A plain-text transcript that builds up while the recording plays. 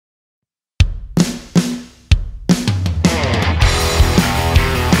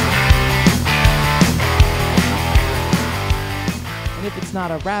It's not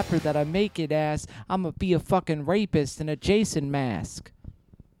a rapper that I make it as. I'm gonna be a fucking rapist in a Jason mask.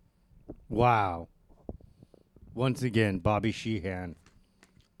 Wow. Once again, Bobby Sheehan.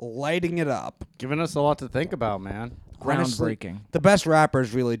 Lighting it up. Giving us a lot to think about, man. Honestly, Groundbreaking. the best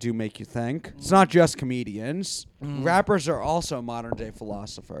rappers really do make you think. It's not just comedians. Rappers are also modern day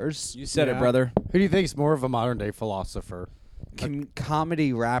philosophers. You said Yeah. it, brother. Who do you think is more of a modern day philosopher?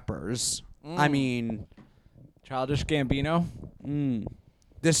 Comedy rappers. I mean, Childish Gambino.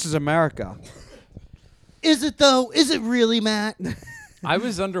 this is America. Is it though? Is it really, Matt? I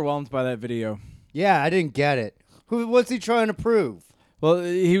was underwhelmed by that video. Yeah, I didn't get it. What's he trying to prove? Well,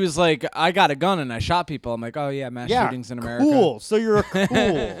 he was like, I got a gun and I shot people. I'm like, oh, yeah, mass shootings in America. Cool. So you're a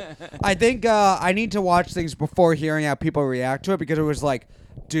cool. I think I need to watch things before hearing how people react to it because it was like,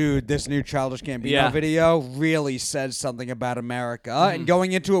 dude, this new Childish Gambino video really says something about America. And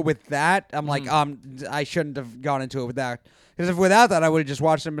going into it with that, I'm like, I shouldn't have gone into it with that. Because if without that, I would have just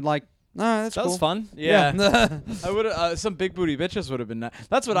watched it and been like, that's That cool. was fun. Yeah. I would have some big booty bitches would have been nice.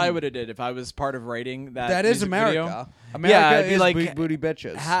 That's what I would have did if I was part of writing that. That is music America. video. America it'd be is like, big booty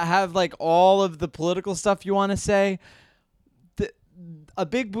bitches. Have like all of the political stuff you want to say. A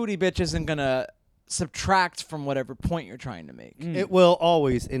big booty bitch isn't gonna subtract from whatever point you're trying to make. It will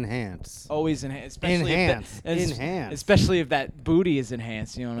always enhance. Always enhance. Especially Enhance. If Enhance. Especially if that booty is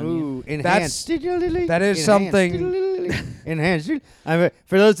enhanced. You know what I mean? Ooh, enhance. That is something. Enhance.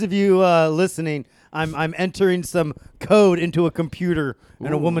 For those of you listening, I'm entering some code into a computer,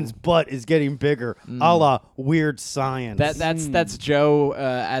 and a woman's butt is getting bigger, a la Weird Science. That's Joe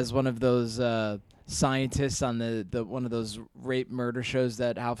as one of those scientists on the one of those rape murder shows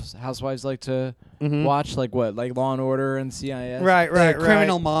that housewives like to watch, like Law and Order and CIS. right.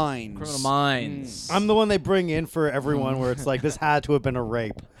 Criminal Minds. Criminal Minds. I'm the one they bring in for everyone where it's like, this had to have been a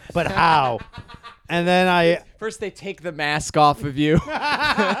rape. But how? And then First they take the mask off of you.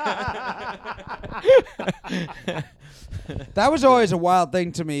 That was always a wild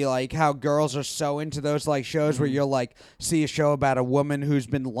thing to me, like how girls are so into those like shows where you'll like see a show about a woman who's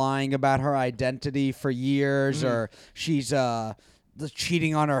been lying about her identity for years, or she's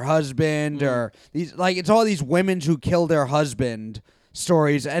cheating on her husband, or these it's all these women who kill their husband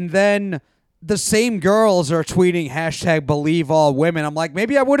stories, and then the same girls are tweeting #BelieveAllWomen. I'm like,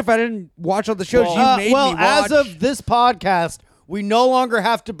 maybe I would if I didn't watch all the shows you made me watch. As of this podcast, we no longer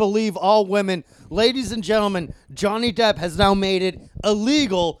have to believe all women. Ladies and gentlemen, Johnny Depp has now made it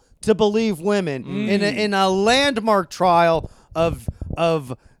illegal to believe women in a landmark trial of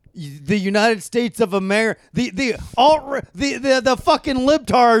the United States of America, the fucking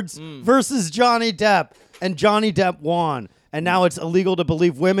libtards versus Johnny Depp, and Johnny Depp won, and now it's illegal to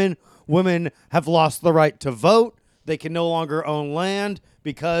believe women. Women have lost the right to vote. They can no longer own land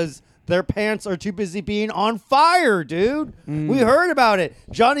because their pants are too busy being on fire, dude. We heard about it.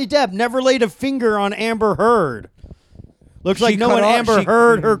 Johnny Depp never laid a finger on Amber Heard. Looks like no one Amber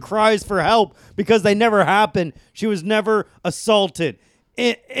heard her cries for help because they never happened. She was never assaulted.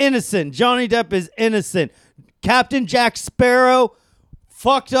 Innocent. Johnny Depp is innocent. Captain Jack Sparrow,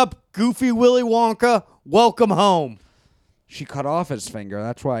 fucked up goofy Willy Wonka, welcome home. She cut off his finger.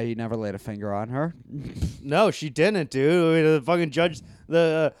 That's why he never laid a finger on her. No, she didn't, dude. I mean, the fucking judge,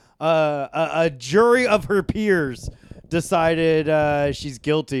 a jury of her peers decided she's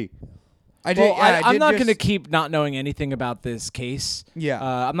guilty. I'm not going to keep not knowing anything about this case. Yeah.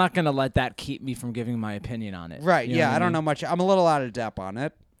 I'm not going to let that keep me from giving my opinion on it. Right, You know what I don't mean? know much. I'm a little out of depth on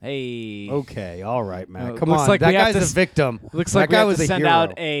it. Hey. Okay, all right, man. Well, Come looks on. like That we have guy's to a victim. Looks that like we guy have was to a send hero.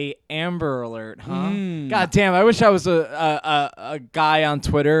 out a Amber Alert, huh? God damn, I wish I was a guy on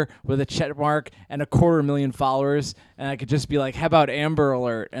Twitter with a check mark and 250,000 followers, and I could just be like, how about Amber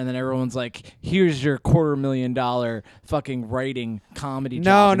Alert? And then everyone's like, here's your $250,000 fucking writing comedy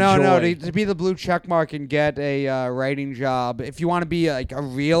job. No. Enjoy. To be the blue check mark and get a writing job, if you want to be like a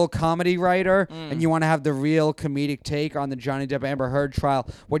real comedy writer and you want to have the real comedic take on the Johnny Depp Amber Heard trial,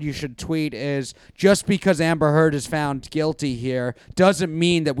 what you should tweet is, just because Amber Heard is found guilty here doesn't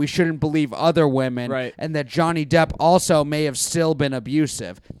mean that we shouldn't believe other women, Right. and that Johnny Depp also may have still been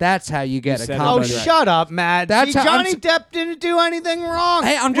abusive. That's how you get a said it. comedy. Oh, Right. shut up, Matt. That's See, how- Johnny Depp didn't do anything wrong.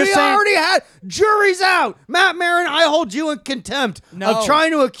 Hey, I'm just we saying- already had juries out. Matt Maron, I hold you in contempt of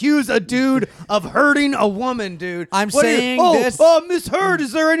trying to accuse a dude of hurting a woman, dude. I'm What are you- saying oh, this- Oh, Miss Heard,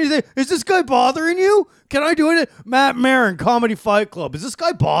 is there anything? Is this guy bothering you? Can I do it? Matt Maron, Comedy Fight Club. Is this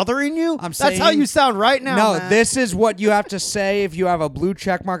guy bothering you? That's how saying- you sound right now. No, Matt. this is what you have to say if you have a blue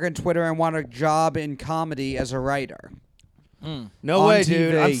check mark on Twitter and want a job in comedy as a writer. No on way,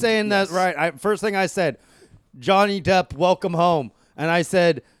 dude. TV. I'm saying that right. First thing I said, Johnny Depp, welcome home. And I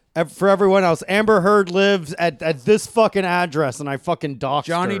said, For everyone else, Amber Heard lives at this fucking address, and I fucking doxed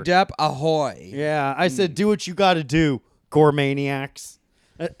Johnny her. Depp, ahoy. Yeah, I said, do what you got to do, gore maniacs.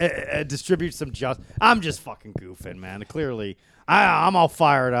 Distribute some justice. I'm just fucking goofing, man. Clearly, I'm all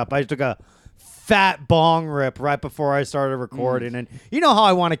fired up. I took a fat bong rip right before I started recording, and you know how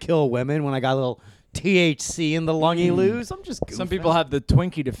I want to kill women when I got a little THC in the lungy loose. I'm just goofing. Some people have the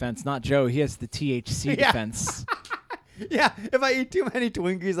Twinkie defense, not Joe. He has the THC defense. Yeah, if I eat too many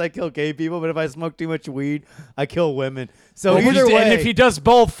Twinkies, I kill gay people. But if I smoke too much weed, I kill women. So either way, and if he does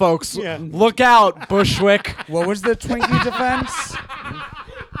both, folks, look out, Bushwick. What was the Twinkie defense?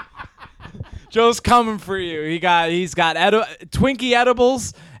 Joe's coming for you. He's got Twinkie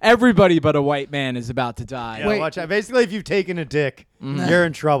edibles. Everybody but a white man is about to die. Yeah, watch out. Basically, if you've taken a dick, you're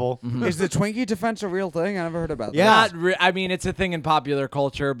in trouble. Is the Twinkie defense a real thing? I never heard about that. Yeah. I mean, it's a thing in popular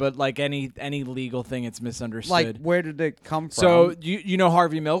culture, but like any legal thing, it's misunderstood. Like, where did it come from? So you know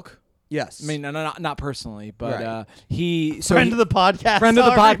Harvey Milk? Yes. I mean, not personally, but Right. Friend of the podcast. Friend of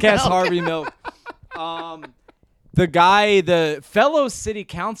the podcast, Harvey Harvey Milk. The fellow city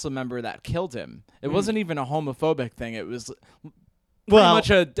council member that killed him, it wasn't even a homophobic thing. It was pretty much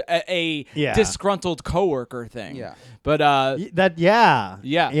a disgruntled coworker thing. Yeah. But Yeah.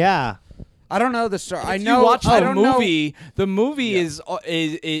 I don't know the story. I if know. you watch I the don't movie. The movie is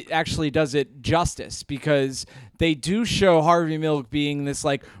it actually does it justice because they do show Harvey Milk being this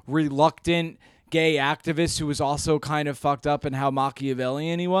like reluctant gay activist who was also kind of fucked up and how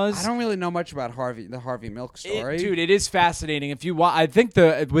Machiavellian he was. I don't really know much about the Harvey Milk story. Dude, it is fascinating. If you I think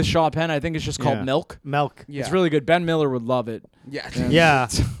with Sean Penn, I think it's just called Milk. Milk. Yeah. It's really good. Ben Miller would love it. Yeah. Yeah.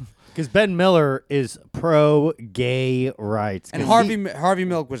 Because Ben Miller is pro-gay rights. And Harvey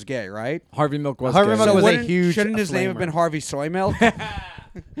Milk was gay, right? Harvey Milk was Harvey gay. Milk So was a wouldn't- huge Shouldn't his name have flamer. been Harvey Soy Milk?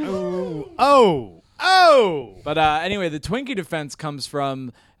 Oh. But anyway, the Twinkie defense comes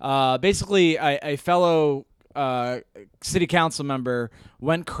from basically a fellow city council member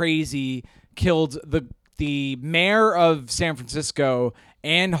went crazy, killed the mayor of San Francisco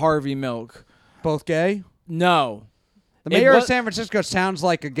and Harvey Milk. Both gay? No. The mayor of San Francisco sounds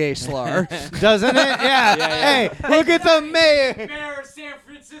like a gay slur. Doesn't it? Yeah. Hey, look at the mayor. Mayor of San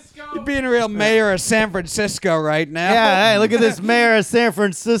Francisco. You're being a real mayor of San Francisco right now. Yeah, hey, look at this mayor of San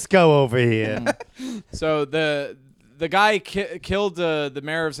Francisco over here. So the guy killed the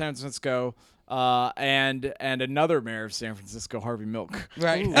mayor of San Francisco and another mayor of San Francisco, Harvey Milk.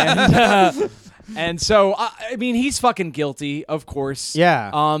 Right. And so I mean he's fucking guilty, of course. Yeah.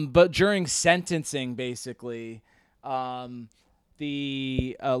 But during sentencing, basically,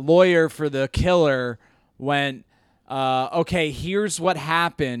 the lawyer for the killer went, okay, here's what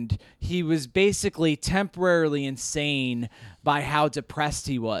happened. He was basically temporarily insane by how depressed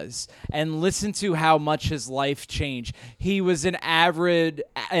he was, and listen to how much his life changed. He was an avid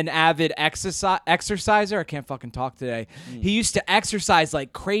exerciser. I can't fucking talk today. He used to exercise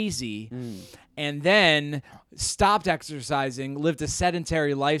like crazy, and then stopped exercising, lived a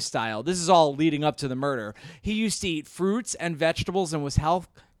sedentary lifestyle. This is all leading up to the murder. He used to eat fruits and vegetables and was health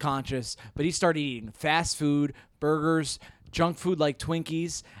conscious, but he started eating fast food, burgers, junk food like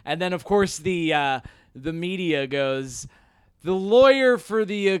Twinkies, and then of course the media goes, the lawyer for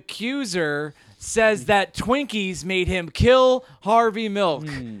the accuser says that Twinkies made him kill Harvey Milk,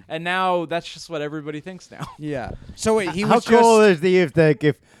 and now that's just what everybody thinks now. Yeah. So wait, he How was cool just...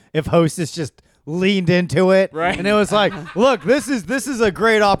 is if Hostess just leaned into it, Right. and it was like, look, this is a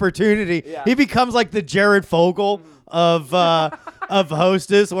great opportunity. Yeah. He becomes like the Jared Fogle of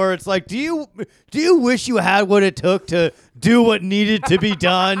Hostess, where it's like, do you wish you had what it took to do what needed to be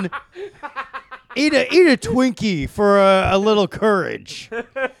done? Eat a Twinkie for a little courage.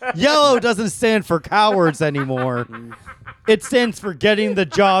 Yellow doesn't stand for cowards anymore. It stands for getting the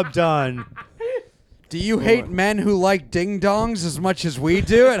job done. Do you hate men who like ding-dongs as much as we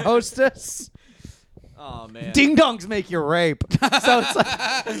do at Hostess? Oh man. Ding dongs make you rape. So it's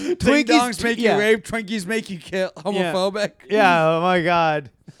like Ding-dongs make yeah. you rape, Twinkies make you kill, homophobic. Yeah, oh my God.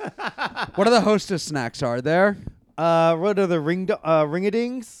 What other Hostess snacks are there? What are the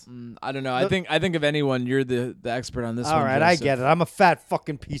ring-a-dings? I don't know. I think if anyone, you're the expert on this one. All right, I Joseph. get it. I'm a fat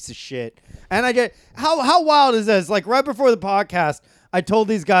fucking piece of shit. And I get how wild is this? Like right before the podcast, I told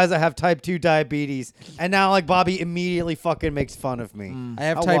these guys I have type 2 diabetes, and now like Bobby immediately fucking makes fun of me. I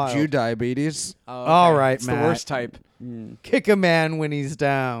have How type wild. 2 diabetes. Oh, okay. All right, it's Matt. the worst type. Kick a man when he's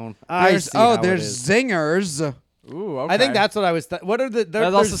down. There's there's zingers. Ooh, okay. I think that's what I was. What are the?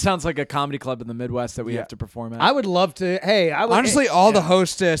 That also sounds like a comedy club in the Midwest that we have to perform at. I would love to. Hey, I would Honestly, all the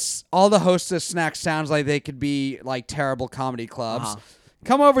Hostess snacks sounds like they could be like terrible comedy clubs.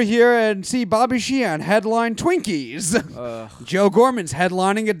 Come over here and see Bobby Sheehan headline Twinkies. Joe Gorman's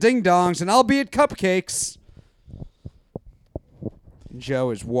headlining at Ding Dongs, and I'll be at Cupcakes. Joe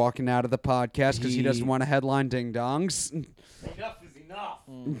is walking out of the podcast because he doesn't want to headline Ding Dongs. Enough is enough.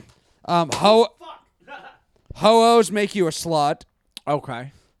 Ho-Ohs make you a slut.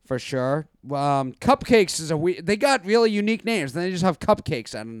 Okay. For sure. Cupcakes is they got really unique names. Then they just have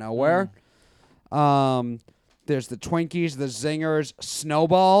cupcakes out of nowhere. There's the Twinkies, the Zingers,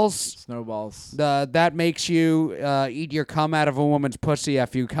 Snowballs. That makes you eat your cum out of a woman's pussy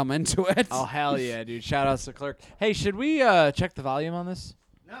after you come into it. Oh, hell yeah, dude. Shout outs to Clerk. Hey, should we check the volume on this?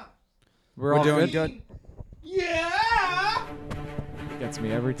 No. We're all doing good? Yeah. Gets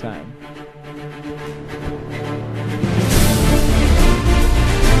me every time.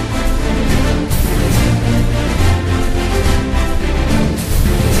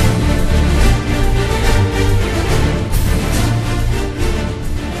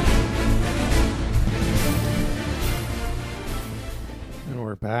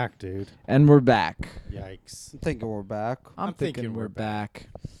 We're back, dude. And we're back. Yikes. I'm thinking we're back. I'm thinking we're back.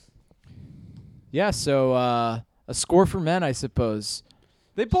 Yeah, so a score for men, I suppose.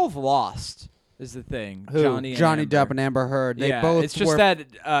 They both lost, is the thing. Who? Johnny Depp and Amber Heard. They both it's just that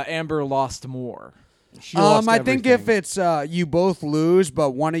Amber lost more. I think if it's you both lose,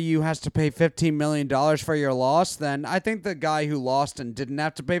 but one of you has to pay $15 million for your loss, then I think the guy who lost and didn't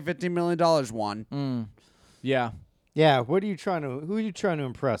have to pay $15 million won. Yeah. Yeah, who are you trying to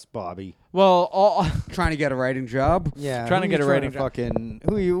impress, Bobby? Well, trying to get a writing job. Yeah, trying to get a writing job.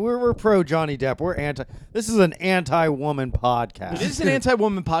 We're pro Johnny Depp. We're anti. This is an anti-woman podcast. It is an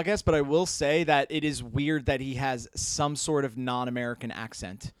anti-woman podcast, but I will say that it is weird that he has some sort of non-American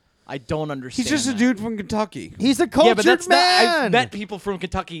accent. I don't understand. He's just a dude from Kentucky. He's a cultured man. I've met people from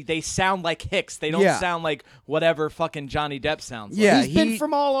Kentucky. They sound like Hicks. They don't sound like whatever fucking Johnny Depp sounds like. Yeah, he's been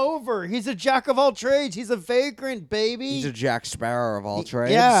from all over. He's a jack of all trades. He's a vagrant, baby. He's a Jack Sparrow of all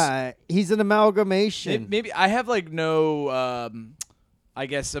trades. Yeah, he's an amalgamation. Maybe I have like no, I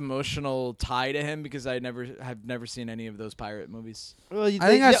guess, emotional tie to him because I've never seen any of those pirate movies. Well, I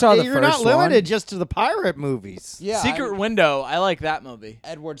think I saw the You're first not limited one. just to the pirate movies. Yeah, Secret Window. I like that movie.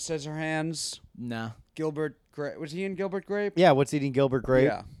 Edward Scissorhands. No. Gilbert Grape. Was he in Gilbert Grape? Yeah, What's Eating Gilbert Grape?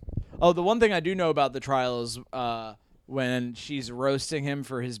 Yeah. Oh, the one thing I do know about the trial is when she's roasting him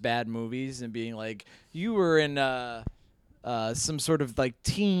for his bad movies and being like, "You were in some sort of like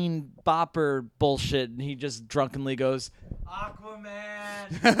teen bopper bullshit," and he just drunkenly goes, "Aquaman."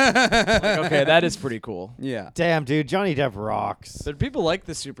 Like, okay, that is pretty cool. Yeah. Damn, dude, Johnny Depp rocks. But people like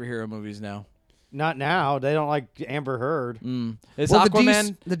the superhero movies now. Not now. They don't like Amber Heard. Is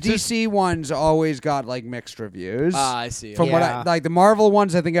Aquaman the DC ones always got like mixed reviews. I see. From what I like, the Marvel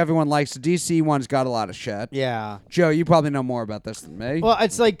ones, I think everyone likes. The DC ones got a lot of shit. Yeah. Joe, you probably know more about this than me. Well,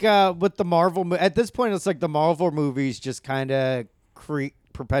 it's like with the Marvel. At this point, it's like the Marvel movies just kind of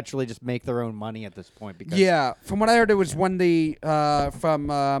perpetually just make their own money at this point. Because from what I heard, it was when from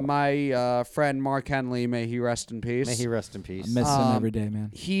my friend Mark Henley, may he rest in peace. May he rest in peace. I miss him every day,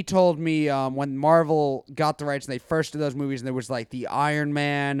 man. He told me when Marvel got the rights and they first did those movies, and there was like the Iron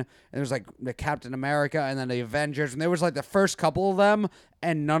Man, and there was like the Captain America, and then the Avengers, and there was like the first couple of them,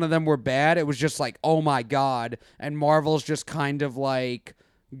 and none of them were bad. It was just like, oh my god, and Marvel's just kind of like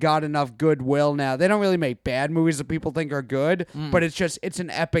got enough goodwill now. They don't really make bad movies that people think are good, but it's an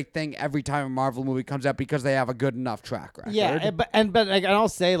epic thing every time a Marvel movie comes out because they have a good enough track record. Yeah, but like, I'll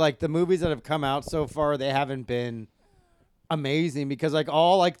say like the movies that have come out so far, they haven't been amazing because like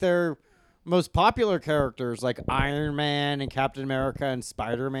all like their most popular characters like Iron Man and Captain America and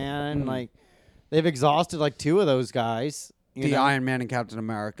Spider-Man, like they've exhausted like two of those guys. The Iron Man and Captain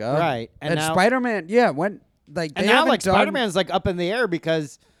America, right? And now, Spider-Man, when. Like and now, like Spider-Man's like up in the air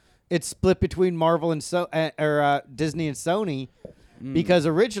because it's split between Marvel and Disney and Sony. Because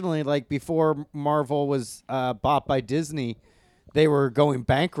originally, like before Marvel was bought by Disney, they were going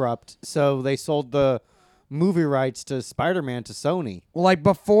bankrupt, so they sold the movie rights to Spider-Man to Sony. Well, like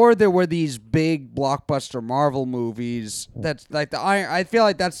before there were these big blockbuster Marvel movies. That's like I feel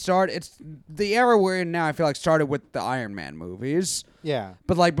like that started. It's the era we're in now. I feel like started with the Iron Man movies. Yeah.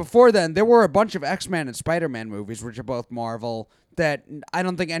 But like before then, there were a bunch of X-Men and Spider-Man movies, which are both Marvel, that I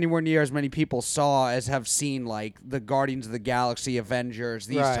don't think anywhere near as many people saw as have seen like the Guardians of the Galaxy, Avengers,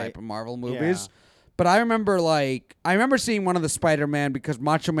 these type of Marvel movies. Yeah. But I remember seeing one of the Spider-Man because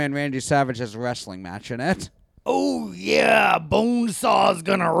Macho Man Randy Savage has a wrestling match in it. Oh yeah, Bonesaw's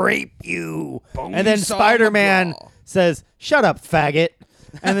gonna rape you. And then Bonesaw Spider-Man McGraw. says, "Shut up, faggot."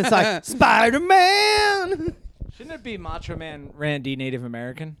 And it's like, Spider-Man. Shouldn't it be Macho Man Randy Native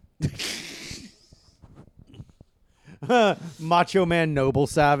American? Macho Man Noble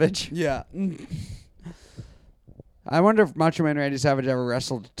Savage. Yeah. I wonder if Macho Man Randy Savage ever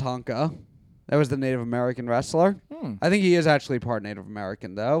wrestled Tatanka. That was the Native American wrestler. I think he is actually part Native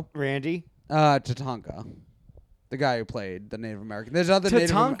American, though. Randy? Tatanka. The guy who played the Native American. There's other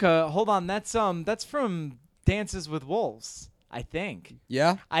Tatanka, hold on, that's from Dances with Wolves, I think.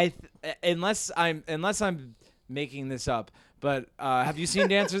 Yeah? Unless I'm making this up, but have you seen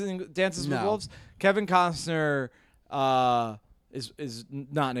Dances with No. Wolves? Kevin Costner is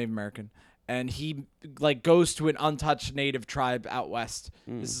not Native American, and he like goes to an untouched Native tribe out west.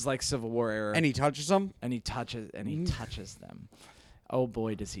 This is like Civil War era, And he touches them? and he touches them. Oh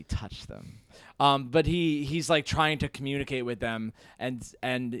boy, does he touch them! But he's like trying to communicate with them, and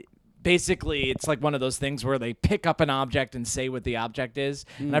basically it's like one of those things where they pick up an object and say what the object is.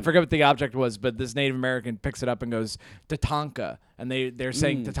 And I forget what the object was, but this Native American picks it up and goes Tatanka, and they're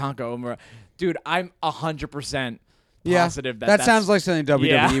saying Tatanka over. Dude, I'm 100% positive that sounds like something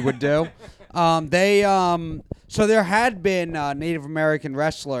WWE would do. So there had been Native American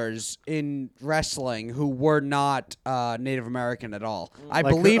wrestlers in wrestling who were not Native American at all. I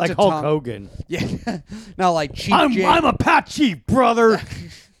believe like Hulk Hogan. Yeah, no, like Chief. I'm a Pat Chief, brother.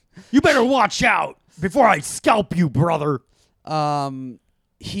 You better watch out before I scalp you, brother. He.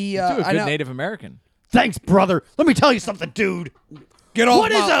 Do a I good know- Native American. Thanks, brother. Let me tell you something, dude. Get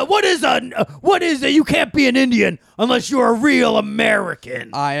off What is a? You can't be an Indian unless you're a real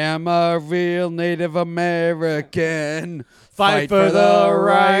American. I am a real Native American. Fight for the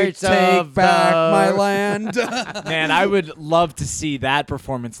rights Take of back the- my land. Man, I would love to see that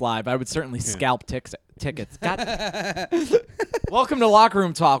performance live. I would certainly scalp tickets. God. Welcome to Locker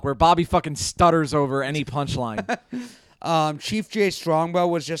Room Talk, where Bobby fucking stutters over any punchline. Chief Jay Strongbow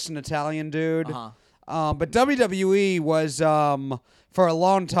was just an Italian dude. But WWE was for a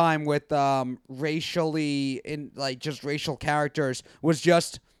long time with racial characters was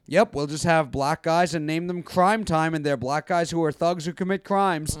just we'll just have black guys and name them Crime Time, and they're black guys who are thugs who commit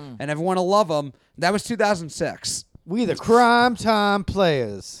crimes, and everyone will love them. That was 2006. We the Crime Time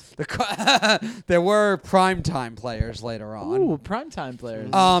players. There were primetime players later on. Ooh, primetime players.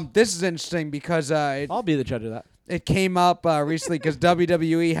 This is interesting because I'll be the judge of that. it came up recently because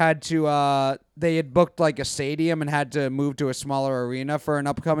WWE had to they had booked like a stadium and had to move to a smaller arena for an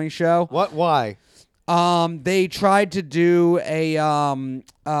upcoming show. What? Why? They tried to do a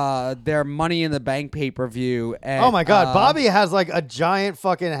their Money in the Bank pay-per-view. Oh my God, Bobby has like a giant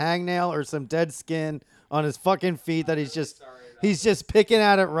fucking hangnail or some dead skin on his fucking feet that he's just picking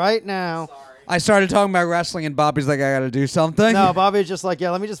at it right now. I started talking about wrestling and Bobby's like, I gotta do something. No, Bobby's just like,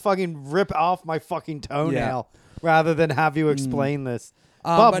 yeah, let me just fucking rip off my fucking toenail rather than have you explain this.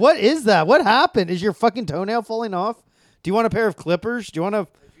 Bob, what is that? What happened? Is your fucking toenail falling off? Do you want a pair of clippers? Do you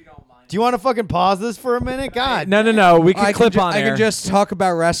want to fucking pause this for a minute? God. No. We can clip on I air. can just talk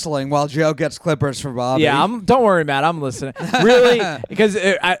about wrestling while Joe gets clippers for Bobby. Yeah, don't worry, Matt. I'm listening. Really, because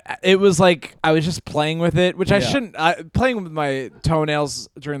it was like I was just playing with it, which I shouldn't. Playing with my toenails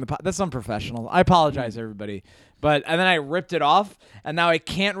during that's unprofessional. I apologize, everybody. And then I ripped it off, and now I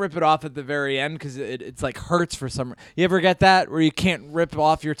can't rip it off at the very end because it's like hurts for some. You ever get that where you can't rip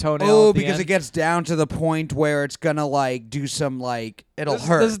off your toenail? Oh, because it gets down to the point where it's gonna like do some like it'll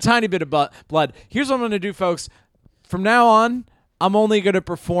hurt. There's a tiny bit of blood. Here's what I'm gonna do, folks. From now on, I'm only gonna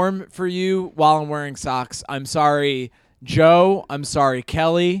perform for you while I'm wearing socks. I'm sorry, Joe. I'm sorry,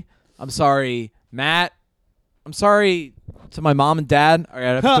 Kelly. I'm sorry, Matt. I'm sorry to my mom and dad. All right,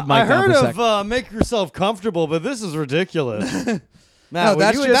 I have to I heard of make yourself comfortable, but this is ridiculous. Matt,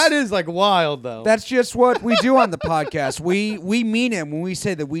 that is like wild though. That's just what we do on the podcast. We mean it when we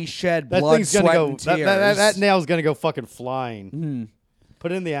say that we shed that blood, thing's sweat, gonna go. and tears. That nail's gonna go fucking flying.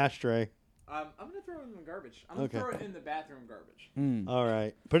 Put it in the ashtray. I'm gonna throw it in the garbage. I'm gonna throw it in the bathroom garbage. All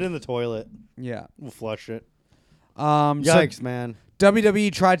right, put it in the toilet. Yeah. We'll flush it. Yikes, man.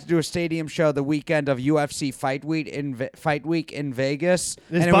 WWE tried to do a stadium show the weekend of UFC Fight Week in Vegas.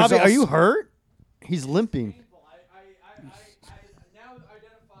 Is Bobby, are you hurt? He's limping. I now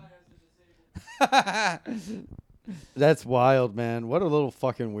identify as disabled. That's wild, man. What a little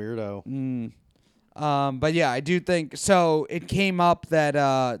fucking weirdo. But yeah, I do think so. It came up that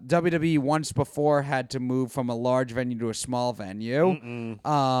WWE once before had to move from a large venue to a small venue,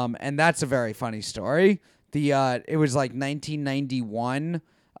 and that's a very funny story. It was like 1991.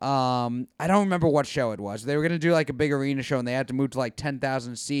 I don't remember what show it was. They were gonna do like a big arena show, and they had to move to like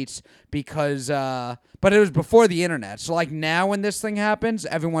 10,000 seats because. But it was before the internet, so like now when this thing happens,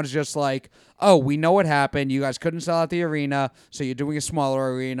 everyone's just like, "Oh, we know what happened. You guys couldn't sell out the arena, so you're doing a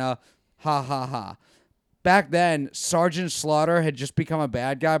smaller arena." Ha ha ha. back then, Sergeant Slaughter had just become a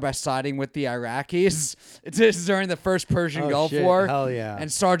bad guy by siding with the Iraqis. It's during the first Persian Gulf War. Hell yeah.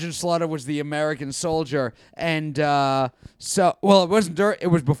 And Sergeant Slaughter was the American soldier. And it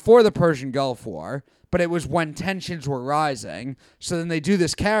was before the Persian Gulf War, but it was when tensions were rising. So then they do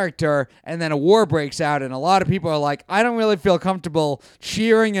this character, and then a war breaks out, and a lot of people are like, I don't really feel comfortable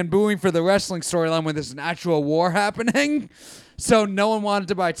cheering and booing for the wrestling storyline when there's an actual war happening. So no one wanted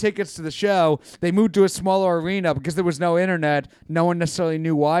to buy tickets to the show. They moved to a smaller arena because there was no internet. No one necessarily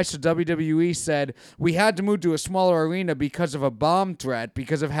knew why. So WWE said, we had to move to a smaller arena because of a bomb threat,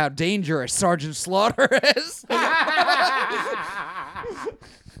 because of how dangerous Sergeant Slaughter is.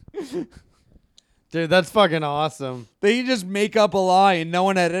 Dude, that's fucking awesome. They just make up a lie, and no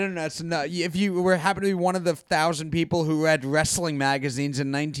one had internet. So if you happened to be one of the 1,000 people who read wrestling magazines in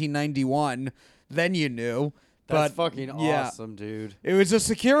 1991, then you knew. That's But, fucking yeah. awesome, dude. It was a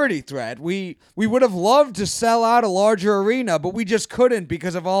security threat. We would have loved to sell out a larger arena, but we just couldn't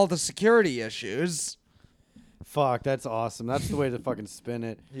because of all the security issues. Fuck, that's awesome. That's the way to fucking spin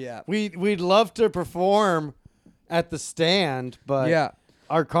it. Yeah. We'd love to perform at the stand, but Yeah.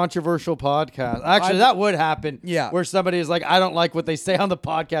 our controversial podcast. Actually, that would happen. Yeah. Where somebody is like, I don't like what they say on the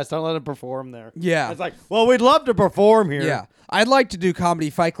podcast. Don't let them perform there. Yeah. It's like, well, we'd love to perform here. Yeah. I'd like to do Comedy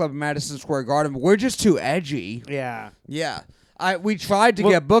Fight Club in Madison Square Garden, but we're just too edgy. Yeah. Yeah. We tried to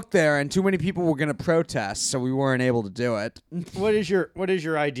get booked there, and too many people were going to protest, so we weren't able to do it. What is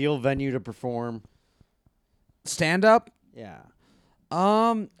your ideal venue to perform? Stand up? Yeah.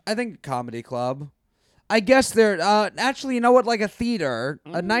 I think comedy club. I guess they're actually, you know what? Like a theater,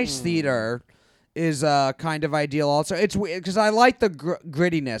 a nice theater, is kind of ideal. Also, it's because I like the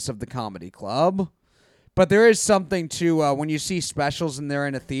grittiness of the comedy club, but there is something to when you see specials and they're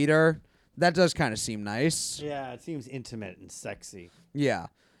in a theater. That does kind of seem nice. Yeah, it seems intimate and sexy. Yeah,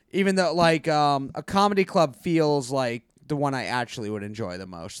 even though like a comedy club feels like the one I actually would enjoy the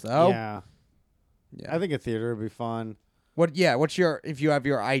most, though. Yeah. I think a theater would be fun. What's your if you have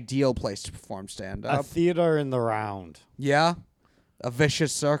your ideal place to perform stand A up? theater in the round. Yeah, a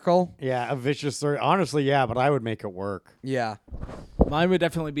vicious circle. Yeah, a vicious story. Honestly, yeah, but I would make it work. Yeah. Mine would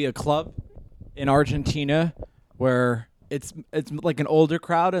definitely be a club in Argentina where it's like an older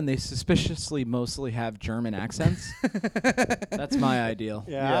crowd and they suspiciously mostly have German accents. That's my ideal.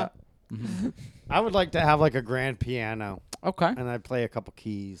 Yeah. I would like to have like a grand piano Okay. and I'd play a couple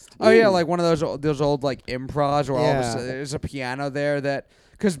keys. Oh yeah, like one of those old like improvs where all of a Yeah. sudden there's a piano there that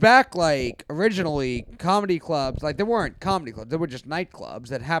because back like originally comedy clubs like there weren't comedy clubs, they were just nightclubs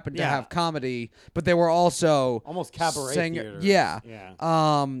that happened to Yeah. have comedy, but they were also Almost cabaret theaters. Yeah.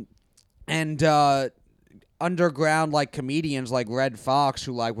 Yeah. And underground like comedians like Red Fox,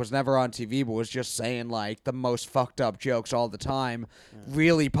 who like was never on TV but was just saying like the most fucked up jokes all the time,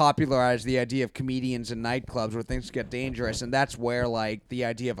 really popularized the idea of comedians in nightclubs where things get dangerous, and that's where like the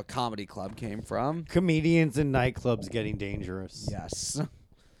idea of a comedy club came from. Comedians in nightclubs getting dangerous. Yes.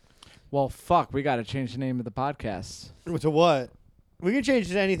 Well, fuck, we got to change the name of the podcast. To what? We can change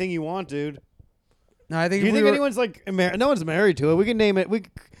it to anything you want, dude. No, I think Do you if think we were, anyone's like no one's married to it? We can name it. We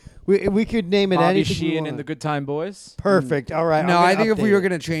could name it Bobby anything we Sheehan want. and the Good Time Boys. Perfect. All right. No, I think if we were going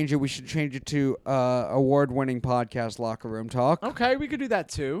gonna change it, we should change it to award-winning podcast Locker Room Talk. Okay, we could do that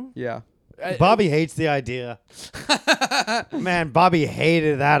too. Yeah. Bobby hates the idea. Man, Bobby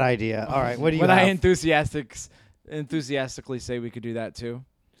hated that idea. All right, what do you When have? I enthusiastically say we could do that too.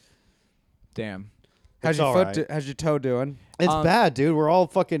 Damn. How's It's your all foot? right. How's your toe doing? It's bad, dude. We're all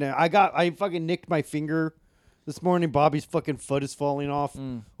fucking. I fucking nicked my finger this morning. Bobby's fucking foot is falling off.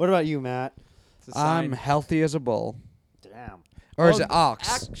 What about you, Matt? It's a sign. I'm healthy as a bull, Damn. or is it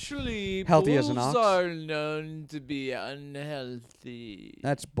ox? Actually, Healthy as an bulls ox? are known to be unhealthy.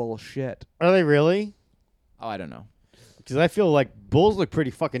 That's bullshit. Are they really? Oh, I don't know. Because I feel like bulls look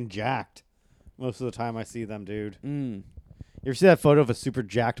pretty fucking jacked most of the time I see them, dude. Mm. You ever see that photo of a super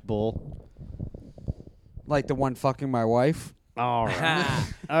jacked bull? Like the one fucking my wife. All right.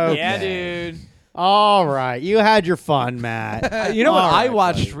 Okay. Yeah, dude. All right. You had your fun, Matt. You know what All I right,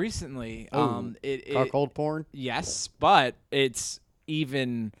 watched buddy. recently? Ooh. Cold porn? Yes, but it's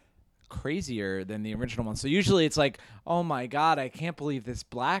even crazier than the original one. So usually it's like, oh my god, I can't believe this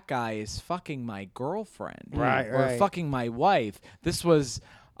black guy is fucking my girlfriend, Right, or right. fucking my wife. This was,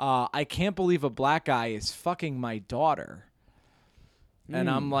 I can't believe a black guy is fucking my daughter, and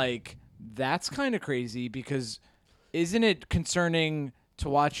I'm like, that's kind of crazy because isn't it concerning to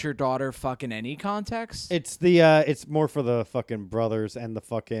watch your daughter fuck in any context? It's the it's more for the fucking brothers and the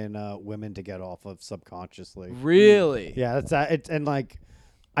fucking women to get off of subconsciously. Really? Yeah, that's it's and like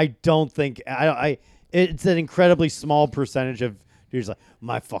I don't think I it's an incredibly small percentage of He's like,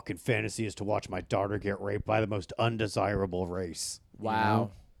 my fucking fantasy is to watch my daughter get raped by the most undesirable race.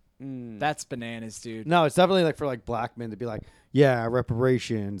 Wow. That's bananas, dude. No, it's definitely like for like black men to be like, yeah,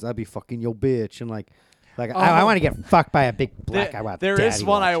 reparations. I'd be fucking your bitch, and like I want to get fucked by a big black guy. There is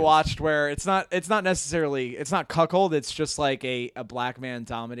one I watched where it's not cuckold. It's just like a black man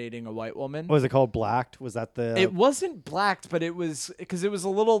dominating a white woman. Was it called Blacked? Was that the? It wasn't blacked, but it was because it was a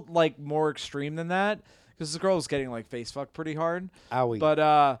little like more extreme than that. Because the girl was getting like face fucked pretty hard. Owie.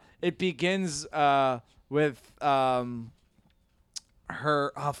 But it begins with her.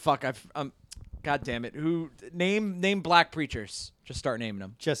 Oh fuck! God damn it! Who name black preachers? Just start naming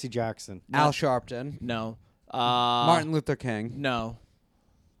them. Jesse Jackson. Al Sharpton. No. Martin Luther King. No.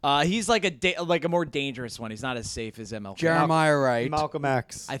 He's like a more dangerous one. He's not as safe as MLK. Jeremiah Wright. Malcolm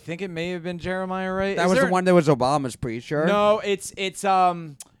X. I think it may have been Jeremiah Wright. That was the one that was Obama's preacher. No, it's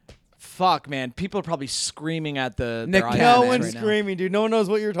fuck, man. People are probably screaming at the Nick their Cannon. No iPads one's right now. screaming, dude. No one knows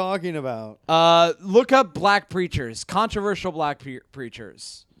what you're talking about. Look up black preachers, controversial black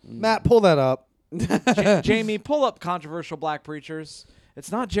preachers. Matt, pull that up. Jamie, pull up controversial black preachers. It's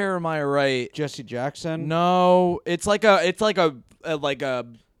not Jeremiah Wright. Jesse Jackson. No, it's like a if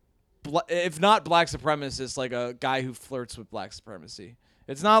not black supremacist, like a guy who flirts with black supremacy.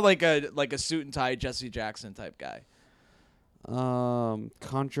 It's not like a suit and tie Jesse Jackson type guy.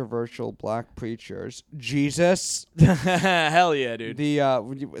 Controversial black preachers. Jesus. Hell yeah, dude.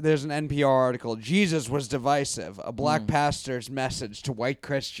 There's an NPR article. Jesus was divisive. A black pastor's message to white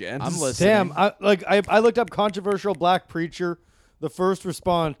Christians. I'm listening. Damn, I looked up controversial black preacher. The first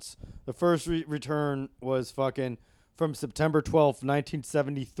response, the first return was fucking from September 12th,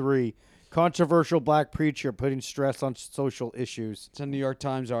 1973. Controversial black preacher putting stress on social issues. It's a New York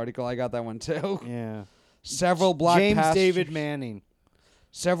Times article. I got that one too. Yeah. Several black James pastors, David Manning.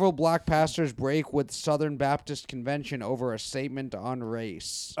 Several black pastors break with Southern Baptist Convention over a statement on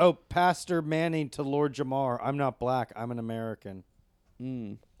race. Oh, Pastor Manning to Lord Jamar. I'm not black. I'm an American.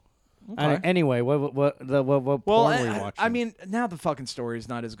 Okay. Anyway, what porn were you watching? I mean, now the fucking story is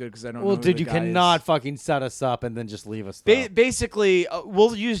not as good because I don't know. Well, who dude, the you guy cannot is. fucking set us up and then just leave us there. Basically,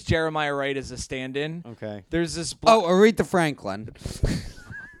 we'll use Jeremiah Wright as a stand-in. Okay. There's this. Aretha Franklin.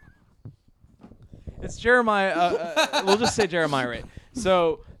 It's Jeremiah. We'll just say Jeremiah Wright.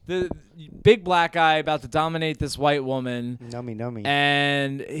 So the big black guy about to dominate this white woman. Know me.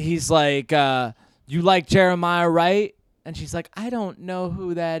 And he's like, "You like Jeremiah Wright?" And she's like, "I don't know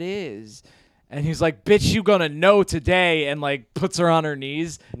who that is." And he's like, "Bitch, you gonna know today." And like puts her on her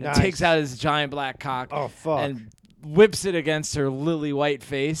knees and Nice. takes out his giant black cock. Oh, fuck. And whips it against her lily white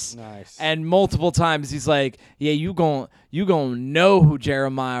face. Nice. And multiple times he's like, "Yeah, you gon' know who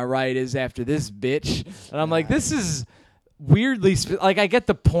Jeremiah Wright is after this, bitch." And I'm like, this is weirdly like I get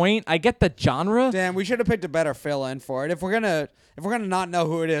the point, I get the genre. Damn, we should have picked a better fill-in for it. If we're gonna not know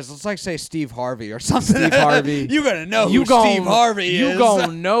who it is, let's like say Steve Harvey or something. Steve Harvey. You gotta know who Steve Harvey is. You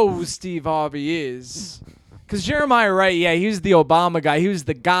gonna know who Steve Harvey is. Because Jeremiah Wright, yeah, he was the Obama guy. He was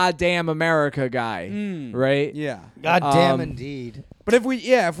the goddamn America guy, right? Yeah. God damn, indeed. But if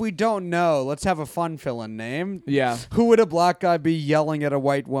we don't know, let's have a fun fill-in name. Yeah. Who would a black guy be yelling at a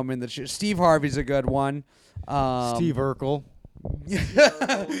white woman? Steve Harvey's a good one. Steve Urkel.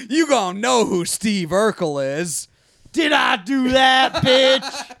 You gonna know who Steve Urkel is. Did I do that,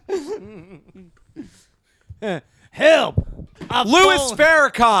 bitch? Help! Louis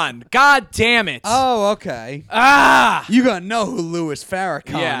Farrakhan. God damn it. Oh, okay. You gonna know who Louis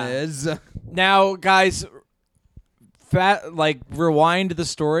Farrakhan Yeah. is. Now, guys, rewind the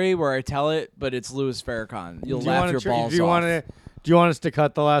story where I tell it, but it's Louis Farrakhan. You'll laugh your balls off. Do you want us to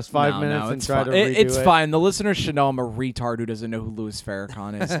cut the last 5 No, minutes no, and it's try fine. to redo It's it? fine. The listeners should know I'm a retard who doesn't know who Louis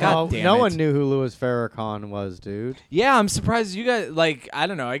Farrakhan is. God damn no it. one knew who Louis Farrakhan was, dude. Yeah, I'm surprised you guys, I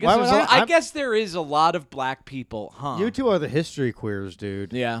don't know. I guess Why would I guess there is a lot of black people, huh? You two are the history queers,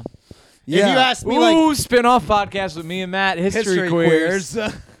 dude. Yeah. If you ask me, Ooh, spin-off podcast with me and Matt, History Queers.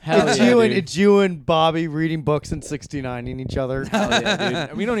 Hell it's yeah, dude. it's you and Bobby reading books and 69ing each other. Hell yeah,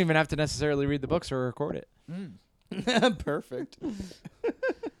 dude. We don't even have to necessarily read the books or record it. Perfect.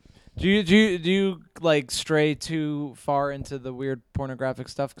 Do you like stray too far into the weird pornographic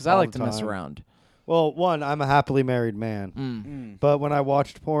stuff? Because I All like the to mess time. around. Well, one, I'm a happily married man. But when I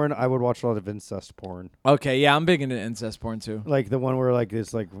watched porn, I would watch a lot of incest porn. Okay, yeah, I'm big into incest porn too. Like the one where like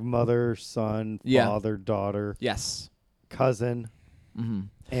it's like mother, son, Yeah. father, daughter, Yes. cousin,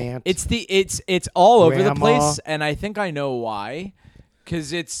 aunt. It's all over the Grandma. place, and I think I know why.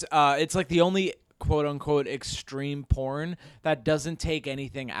 Because it's like the only quote unquote extreme porn that doesn't take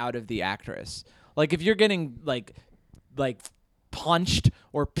anything out of the actress. Like if you're getting like punched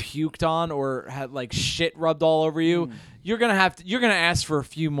or puked on or had like shit rubbed all over you, you're gonna ask for a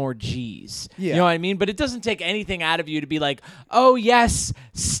few more G's. Yeah. You know what I mean? But it doesn't take anything out of you to be like, oh yes,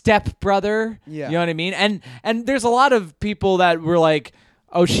 step brother. Yeah. You know what I mean? And there's a lot of people that were like,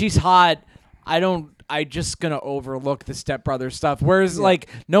 oh, she's hot. I just gonna overlook the stepbrother stuff. Whereas like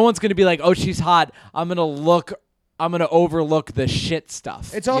no one's gonna be like, oh, she's hot. I'm gonna overlook the shit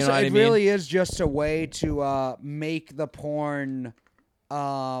stuff. It's also you know what I mean? really is just a way to make the porn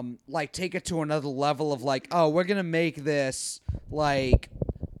like take it to another level of like, oh, we're gonna make this like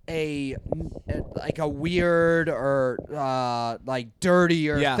a weird or like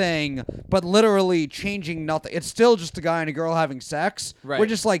dirtier thing, but literally changing nothing. It's still just a guy and a girl having sex. Right. We're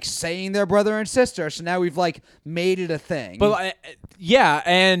just like saying they're brother and sister. So now we've like made it a thing. But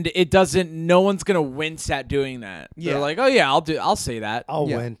and it doesn't. No one's gonna wince at doing that. Yeah. They're like, oh yeah, I'll say that. I'll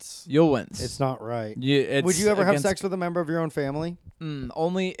Yeah. wince. You'll wince. It's not right. It's Would you ever have against- sex with a member of your own family?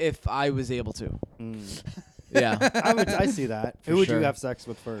 Only if I was able to. Yeah. I see that. Who would sure. you have sex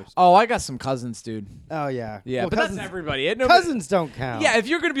with first? Oh, I got some cousins, dude. Oh yeah. Yeah, Well, but cousins, that's everybody. cousins don't count. Yeah, if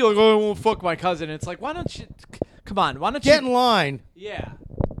you're gonna be like, oh, I won't fuck my cousin, it's like, why don't you? Come on, why don't Get you? in line. Yeah,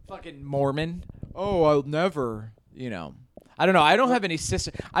 fucking Mormon. Oh, I'll never. You know, I don't know. I don't have any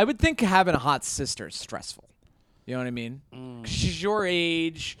sister. I would think having a hot sister is stressful. You know what I mean? She's your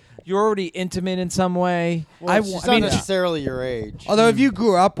age. You're already intimate in some way. Well, she's not necessarily your age. Although if you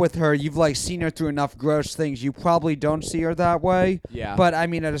grew up with her, you've like seen her through enough gross things, you probably don't see her that way. Yeah. But I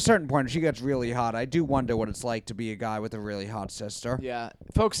mean, at a certain point, if she gets really hot, I do wonder what it's like to be a guy with a really hot sister. Yeah.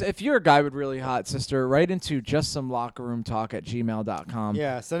 Folks, if you're a guy with really hot sister, write into justsome.lockerroomtalk@gmail.com.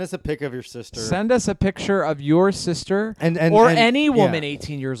 Yeah, send us a pic of your sister. Send us a picture of your sister And or and- any woman yeah.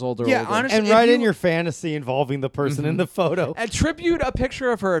 18 years old or Yeah, older. honestly, and if write in you- your fantasy involving the person in the photo. Attribute a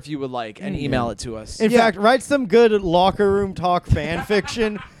picture of her if you would like and email it to us. In fact, write some good locker room talk fan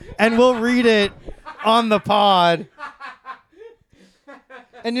fiction, and we'll read it on the pod.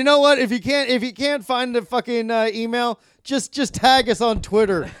 And you know what? If you can't find the fucking email, just tag us on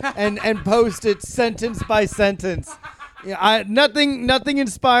Twitter and post it sentence by sentence. Yeah, nothing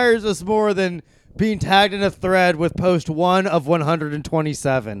inspires us more than being tagged in a thread with post 1 of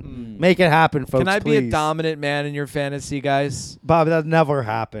 127. Make it happen, folks. Can I be a please. dominant man in your fantasy, guys? Bob, that never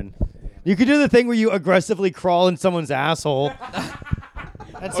happened. You could do the thing where you aggressively crawl in someone's asshole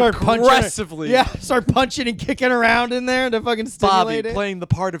and start Aggressively? punching. Yeah, start punching and kicking around in there to fucking Bobby stimulate it. playing the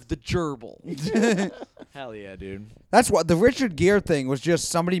part of the gerbil. Hell yeah, dude. That's what the Richard Gere thing was. Just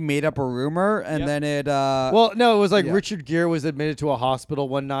somebody made up a rumor, and then it. Well, no, it was like Yeah. Richard Gere was admitted to a hospital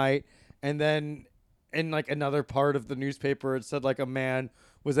one night, and then in like another part of the newspaper, it said like a man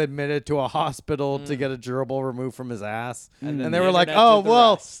was admitted to a hospital to get a gerbil removed from his ass, and then they the were like, internet "Oh, did the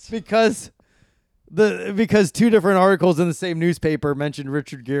well, rest." because two different articles in the same newspaper mentioned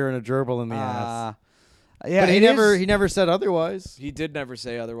Richard Gere and a gerbil in the ass." Yeah, But he it never said otherwise. He did never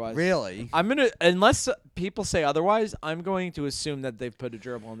say otherwise. really. Unless people say otherwise, I'm going to assume that they've put a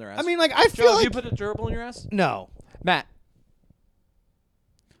gerbil in their ass. I mean, like I Joe, feel have like you put a gerbil in your ass? no. Matt.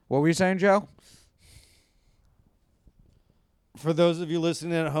 What were you saying, Joe? For those of you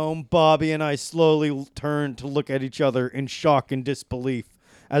listening at home, Bobby and I slowly turned to look at each other in shock and disbelief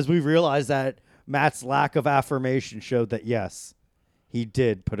as we realized that Matt's lack of affirmation showed that, yes, he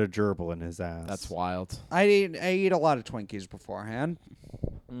did put a gerbil in his ass. That's wild. I eat a lot of Twinkies beforehand.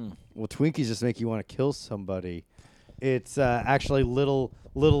 Well, Twinkies just make you want to kill somebody. It's actually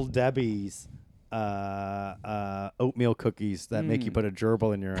little Debbie's oatmeal cookies that make you put a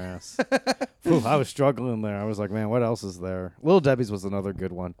gerbil in your ass. Ooh, I was struggling there. I was like, man, what else is there? Little Debbie's was another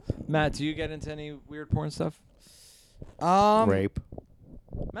good one. Matt, do you get into any weird porn stuff? Rape.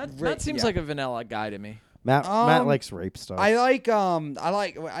 Matt seems yeah. like a vanilla guy to me. Matt likes rape stuff. I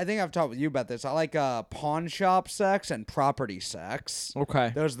think I've talked with you about this. I like pawn shop sex and property sex.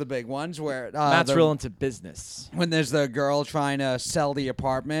 Okay. Those are the big ones where Matt's real into business. when there's the girl trying to sell the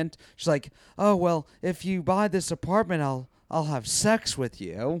apartment. She's like, "Oh well, if you buy this apartment, I'll have sex with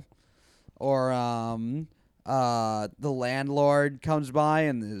you." Or the landlord comes by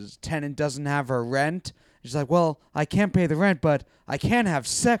and his tenant doesn't have her rent. She's like, "Well, I can't pay the rent, but I can have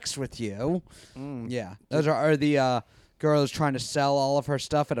sex with you." Yeah, those are the girl who's trying to sell all of her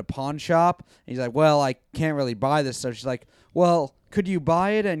stuff at a pawn shop. And he's like, "Well, I can't really buy this stuff." She's like, "Well, could you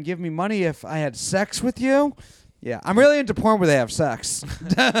buy it and give me money if I had sex with you?" Yeah, I'm really into porn where they have sex.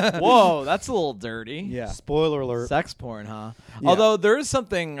 Whoa, that's a little dirty. Yeah. Spoiler alert. Sex porn, huh? Yeah. Although there is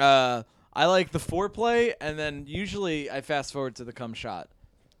something I like the foreplay, and then usually I fast forward to the cum shot.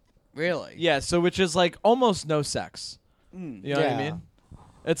 Really? Yeah, so which is like almost no sex. You know what I Yeah. mean?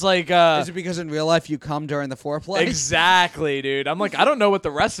 It's like Is it because in real life you come during the foreplay? exactly, dude. I'm like, I don't know what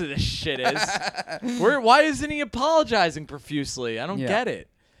the rest of this shit is. Why isn't he apologizing profusely? I don't get it.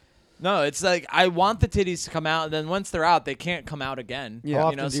 No, it's like I want the titties to come out, and then once they're out, they can't come out again. Yeah. How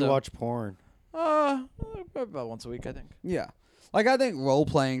often do you watch porn? About once a week, I think. Yeah. Like, I think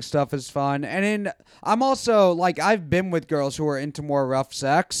role-playing stuff is fun. And I'm also, like, I've been with girls who are into more rough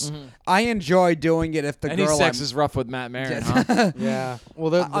sex. Mm-hmm. I enjoy doing it if the Any girl sex is rough with Matt Maron, huh? Yeah.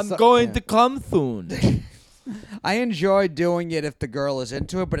 Well, I'm going to come soon. I enjoy doing it if the girl is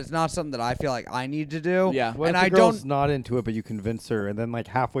into it, but it's not something that I feel like I need to do. Yeah. What and if the I girl's don't. not into it, but you convince her, and then like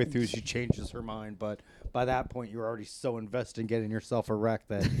halfway through she changes her mind, but by that point you're already so invested in getting yourself erect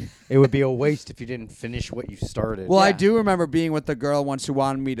that it would be a waste if you didn't finish what you started. Well, I do remember being with the girl once who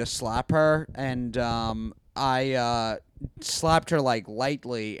wanted me to slap her, and I slapped her like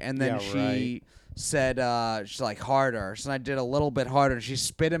lightly, and then she said, she's like, harder. So I did a little bit harder, and she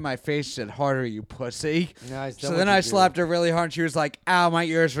spit in my face and said, harder, you pussy. Nice. So then I slapped her really hard, and she was like, ow, my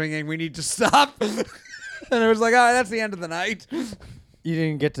ear's ringing, we need to stop. And it was like, all right, that's the end of the night. You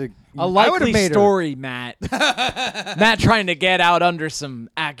didn't get to. A likely story, Matt. Matt trying to get out under some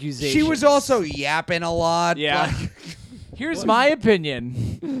accusations. She was also yapping a lot. Yeah. Like, Here's my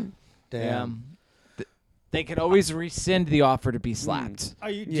opinion. Damn. They can always rescind the offer to be slapped.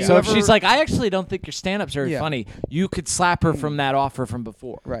 So if she's like, I actually don't think your stand-up's very Yeah. funny, you could slap her from that offer from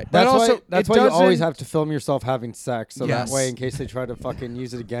before. right. That's But also, why, that's it why you always doesn't- have to film yourself having sex, so Yes. that way, in case they try to fucking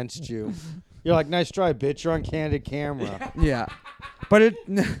use it against you, you're like, nice try, bitch. You're on candid camera. Yeah. But it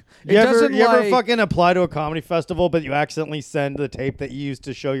You ever doesn't fucking apply to a comedy festival, but you accidentally send the tape that you used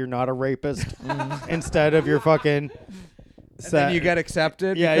to show you're not a rapist instead of your fucking set? then you get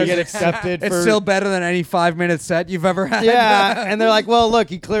accepted. Yeah, you because get accepted. It's for, still better than any 5-minute set you've ever had. yeah, and they're like, well, look,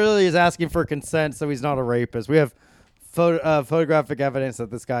 he clearly is asking for consent, so he's not a rapist. We have photographic evidence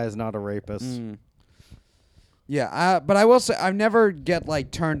that this guy is not a rapist. Yeah, but I will say I've never get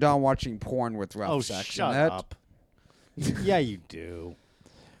like turned on watching porn with rough sex. shut in it. up. Yeah, you do.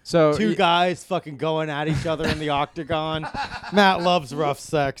 So Two guys fucking going at each other in the octagon. Matt loves rough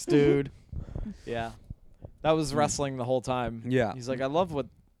sex, dude. Yeah. That was wrestling the whole time. Yeah. He's like, I love what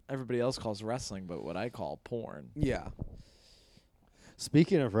everybody else calls wrestling, but what I call porn. Yeah.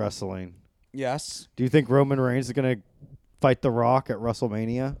 Speaking of wrestling, Yes. do you think Roman Reigns is going to fight The Rock at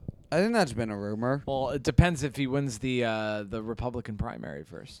WrestleMania? I think that's been a rumor. Well, it depends if he wins the Republican primary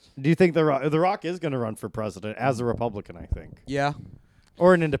first. Do you think The Rock is going to run for president as a Republican, I think? Yeah.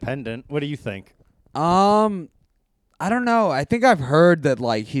 Or an independent? What do you think? I don't know. I think I've heard that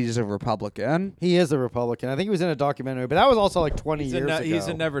like he's a Republican. He is a Republican. I think he was in a documentary, but that was also like 20 years ago. He's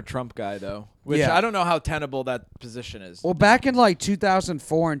a never Trump guy, though. Which Yeah. I don't know how tenable that position is. Well, back in like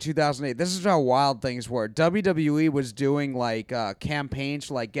 2004 and 2008, this is how wild things were. WWE was doing like campaigns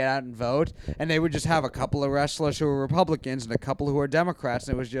to like get out and vote, and they would just have a couple of wrestlers who were Republicans and a couple who were Democrats,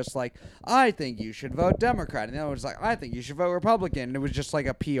 and it was just like, I think you should vote Democrat, and then it was like, I think you should vote Republican, and it was just like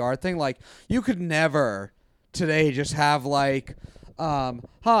a PR thing. Like you could never today just have like,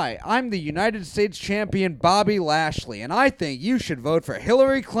 hi, I'm the United States champion Bobby Lashley, and I think you should vote for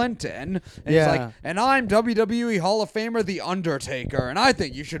Hillary Clinton. And Yeah. it's like, and I'm WWE Hall of Famer The Undertaker, and I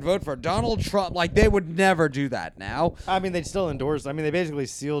think you should vote for Donald Trump. Like, they would never do that now. I mean, they'd still endorse. I mean, they basically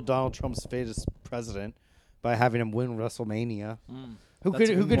sealed Donald Trump's fate as president by having him win WrestleMania. Who That's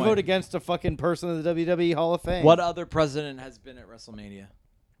a could good point. vote against a fucking person in the WWE Hall of Fame? What other president has been at WrestleMania?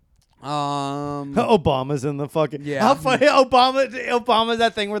 Obama's in the fucking. Yeah. How funny Obama's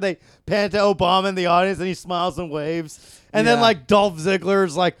that thing where they pan to Obama in the audience and he smiles and waves. And then Yeah. like Dolph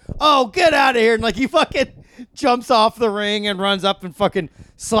Ziggler's like, oh, get out of here. And like he fucking jumps off the ring and runs up and fucking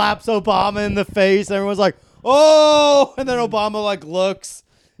slaps Obama in the face. Everyone's like, oh. And then Obama like looks.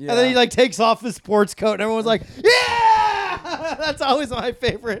 And then he like takes off his sports coat and everyone's like, yeah. That's always my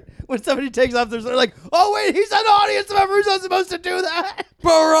favorite. When somebody takes off their, they're like, oh wait, he's an audience member. He's not supposed to do that.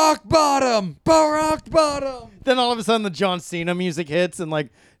 Barack Bottom! Barack Bottom! Then all of a sudden the John Cena music hits and like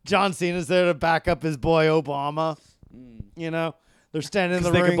John Cena's there to back up his boy Obama. You know, they're standing in the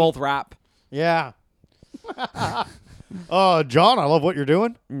They ring. can both rap. Yeah. John, I love what you're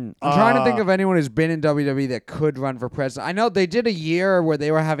doing. I'm trying to think of anyone who's been in WWE that could run for president. I know they did a year where they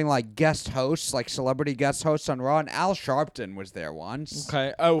were having like guest hosts, like celebrity guest hosts on Raw, and Al Sharpton was there once.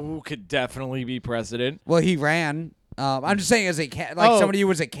 Okay. Oh, who could definitely be president? Well, he ran. I'm just saying, as a somebody who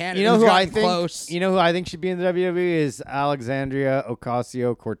was a candidate. You know who's who I gotten think? close. You know who I think should be in the WWE is Alexandria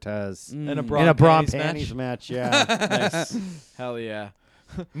Ocasio-Cortez In a in bra a bra panties panties match. Yeah. Nice. Hell yeah.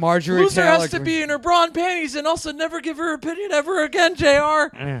 Marjorie Loser Taylor has to be in her bra and panties and also never give her opinion ever again,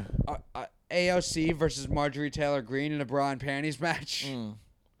 JR. AOC versus Marjorie Taylor Greene in a bra and panties match.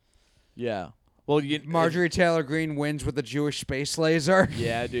 Yeah. Well, Marjorie Taylor Greene wins with a Jewish space laser.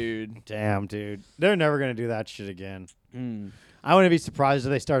 Yeah, dude. Damn, dude. They're never going to do that shit again. Mm. I wouldn't be surprised if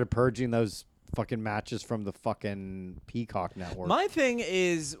they started purging those fucking matches from the fucking Peacock network. My thing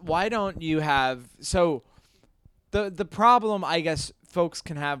is, why don't you have the problem I guess folks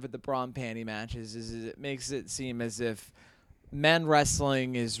can have with the bra and panty matches is it makes it seem as if men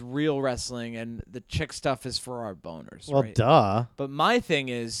wrestling is real wrestling and the chick stuff is for our boners. Well, right? duh. But my thing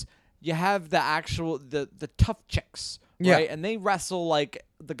is, you have the actual the tough chicks, right? And they wrestle like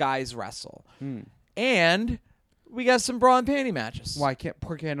the guys wrestle, and we got some bra and panty matches. Why can't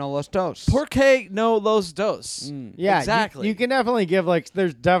Porque no los dos? Porque no los dos. Yeah, exactly. You can definitely give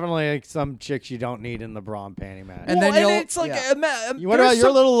there's definitely some chicks you don't need in the bra and panty match. And Well, then and it's like What about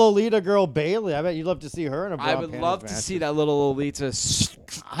your little Lolita girl Bailey? I bet you'd love to see her in a bra I and would panties love to match. see that little Lolita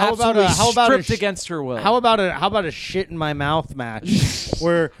How about a stripped against her will. How about a shit in my mouth match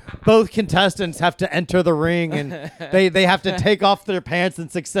where both contestants have to enter the ring and they have to take off their pants and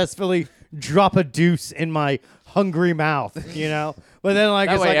successfully drop a deuce in my hungry mouth, you know? But then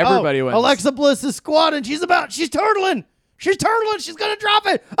That it's way like everybody wins. Alexa Bliss is squatting, she's turtling. She's gonna drop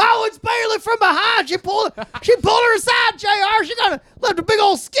it. Oh, it's Bailey from behind. She pulled her aside, JR. She left a big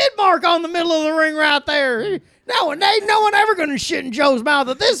old skid mark on the middle of the ring right there. No one ever gonna shit in Joe's mouth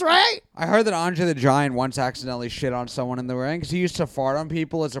at this rate. I heard that Andre the Giant once accidentally shit on someone in the ring because he used to fart on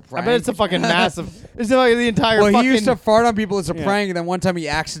people as a prank. I bet it's a fucking massive. It's like the entire. Well, fucking, he used to fart on people as a prank, and then one time he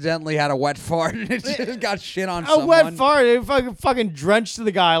accidentally had a wet fart and it just got shit on someone. A wet fart. It fucking drenched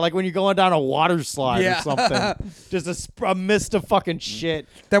the guy like when you're going down a water slide or something. Just a mist of fucking shit.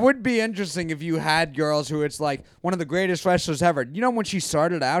 That would be interesting if you had girls who it's like one of the greatest wrestlers ever. You know, when she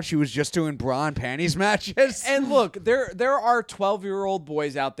started out, she was just doing bra and panties matches. And look, there are 12-year-old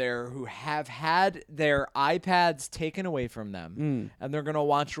boys out there who have had their iPads taken away from them, and they're gonna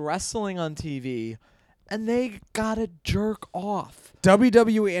watch wrestling on TV, and they gotta jerk off.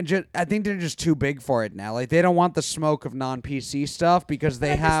 WWE, and I think they're just too big for it now. Like, they don't want the smoke of non-PC stuff because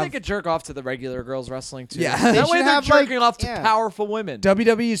they I guess have... they could jerk off to the regular girls wrestling too. Yeah. That They way should they're have, jerking off to powerful women.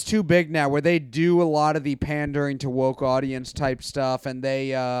 WWE is too big now where they do a lot of the pandering to woke audience type stuff, and they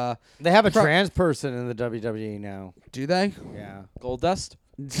have a trans person in the WWE now. do they? Yeah. Goldust.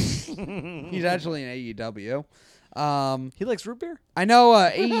 He's actually in AEW. He likes root beer. I know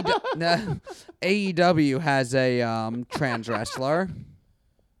AEW has a trans wrestler.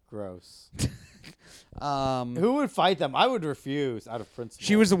 Gross. Um, Who would fight them? I would refuse out of principle.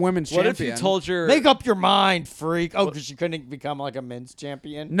 she was the women's What champion. if you told your Make up your mind, freak. Oh, because she couldn't become like a men's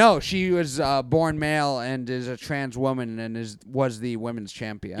champion? No, she was born male and is a trans woman and was the women's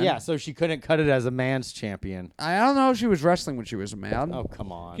champion. Yeah, so she couldn't cut it as a man's champion. I don't know if she was wrestling when she was a man. Oh,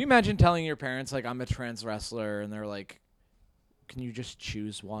 come on. Can you imagine telling your parents like I'm a trans wrestler and they're like, can you just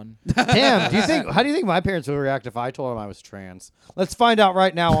choose one? Damn, how do you think my parents would react if I told them I was trans? Let's find out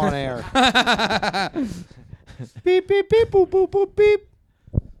right now on air. Beep, beep, beep, boop, boop, boop, beep.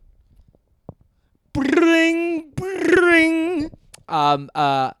 Bring, bring.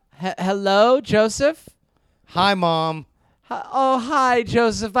 Hello, Joseph. Hi, Mom. Oh, hi,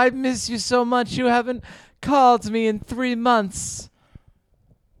 Joseph. I miss you so much. You haven't called me in 3 months.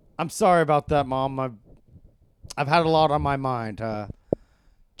 I'm sorry about that, Mom. I've had a lot on my mind. Do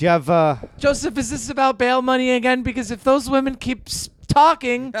you have Joseph, is this about bail money again? Because if those women keep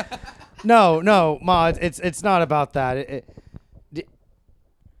talking, No, Ma. It's not about that.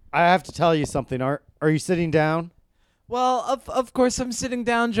 I have to tell you something. Are you sitting down? well, of course I'm sitting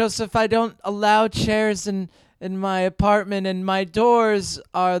down, Joseph. I don't allow chairs in my apartment, and my doors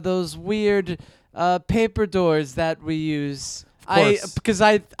are those weird paper doors that we use. course.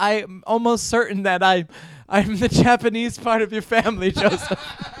 I'm almost certain that I'm the Japanese part of your family, Joseph.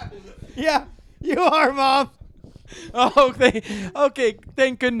 Yeah, you are, Mom. Oh, okay.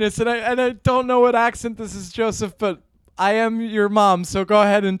 Thank goodness. And I don't know what accent this is, Joseph, but I am your mom. So go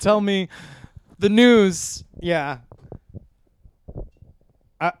ahead and tell me the news. Yeah.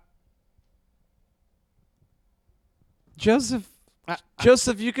 Joseph,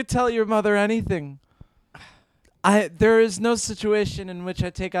 you could tell your mother anything. There is no situation in which I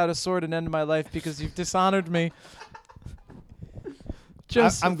take out a sword and end my life because you've dishonored me.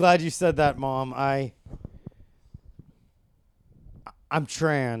 Joseph, I'm glad you said that, Mom. I'm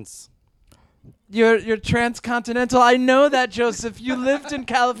trans. You're transcontinental. I know that, Joseph. You lived in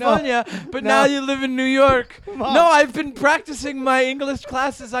California, but now you live in New York. Mom. No, I've been practicing my English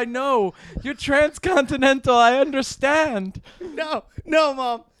classes. I know. You're transcontinental. I understand. No,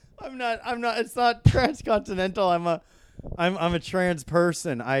 Mom. I'm not. It's not transcontinental. I'm a trans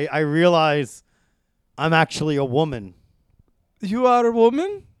person. I realize I'm actually a woman. You are a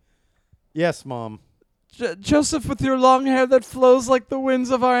woman? Yes, Mom. Joseph, with your long hair that flows like the winds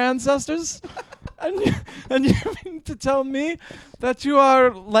of our ancestors, and you mean to tell me that you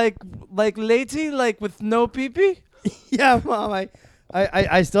are like lady, like with no pee-pee? Yeah, Mom.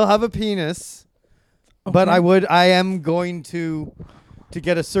 I still have a penis, but I am going to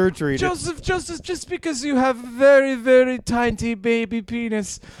get a surgery. Joseph, just because you have very, very tiny baby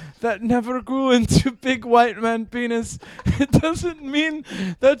penis that never grew into big white man penis, it doesn't mean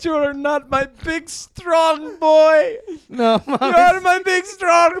that you are not my big strong boy. No, Mom. You are my big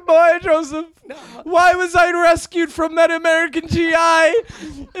strong boy, Joseph. No. Why was I rescued from that American GI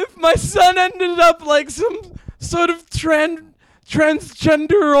if my son ended up like some sort of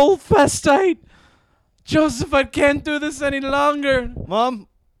transgender old festite? Joseph, I can't do this any longer. Mom,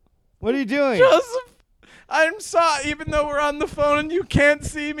 what are you doing? Joseph, I'm sorry. Even though we're on the phone and you can't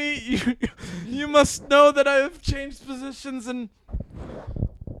see me, you must know that I have changed positions and.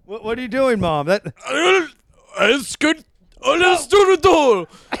 What are you doing, Mom? It's good. Let's do the door.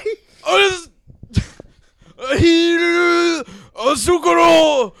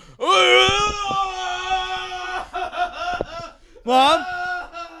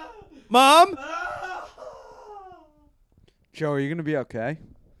 Mom. Joe, are you gonna be okay?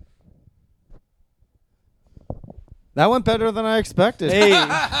 That went better than I expected. Hey,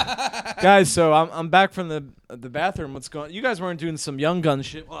 guys. So I'm back from the bathroom. What's going? You guys weren't doing some Young Gun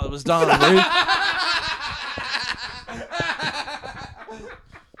shit while I was done, right?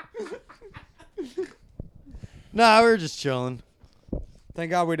 Nah, we were just chilling.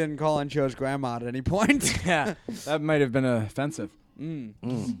 Thank God we didn't call on Joe's grandma at any point. Yeah, that might have been offensive.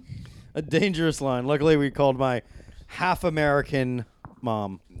 A dangerous line. Luckily, we called my half American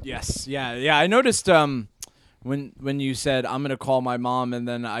mom. Yes, yeah. I noticed when you said I'm gonna call my mom, and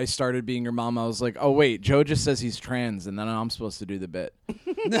then I started being your mom. I was like, oh wait, Joe just says he's trans, and then I'm supposed to do the bit.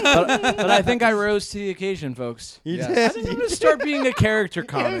 but I think I rose to the occasion, folks. You Yes. did. I think I'm gonna start being a character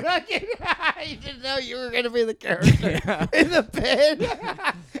comic. I didn't know you were going to be the character in the bit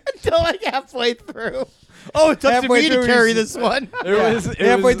until like halfway through. Oh, it's up to Halfway me to through, carry he's- this one.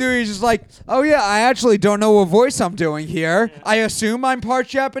 Halfway through, he's just like, oh yeah, I actually don't know what voice I'm doing here. Yeah. I assume I'm part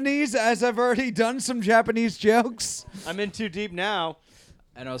Japanese, as I've already done some Japanese jokes. I'm in too deep now.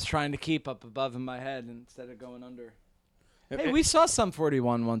 And I was trying to keep up above in my head instead of going under. Hey, we saw Sum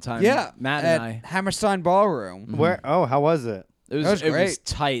 41 one time. Yeah, Matt at and I. Hammerstein Ballroom. Where? Oh, how was it? It was was great.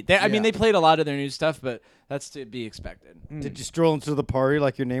 tight. I mean, Yeah. they played a lot of their new stuff, but that's to be expected. Did you stroll into the party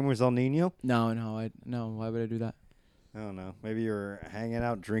like your name was El Nino? No. Why would I do that? I don't know. Maybe you were hanging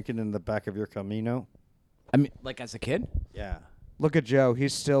out drinking in the back of your Camino. I mean, like as a kid? Yeah. Look at Joe.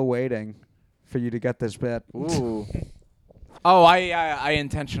 He's still waiting for you to get this bit. Ooh. Oh, I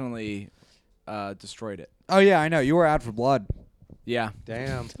intentionally destroyed it. Oh yeah, I know. You were out for blood. Yeah.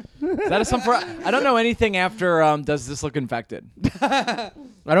 Damn. Is that a Sum 41? I don't know anything after Does This Look Infected? I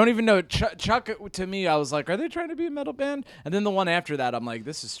don't even know. Chuck, to me, I was like, are they trying to be a metal band? And then the one after that, I'm like,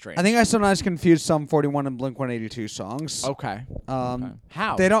 this is strange. I think I sometimes confuse Sum 41 and Blink-182 songs. Okay. Okay.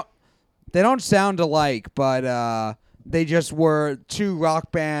 How? They don't sound alike, but they just were two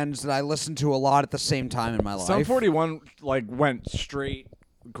rock bands that I listened to a lot at the same time in my life. Sum 41 like went straight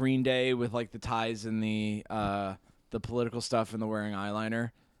Green Day with like the ties and the political stuff and the wearing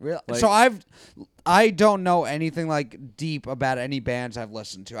eyeliner. Really? Like- So I don't know anything like deep about any bands I've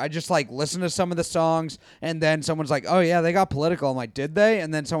listened to. I just like listen to some of the songs, and then someone's like, "Oh yeah, they got political." I'm like, "Did they?"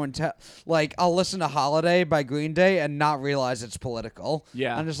 And then someone like I'll listen to "Holiday" by Green Day and not realize it's political.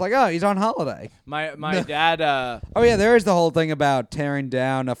 Yeah. I'm just like, "Oh, he's on Holiday." My dad. Oh yeah, there is the whole thing about tearing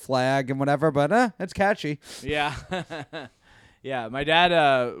down a flag and whatever, but it's catchy. Yeah. Yeah, my dad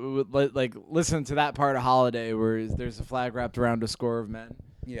would like listen to that part of Holiday where there's a flag wrapped around a score of men.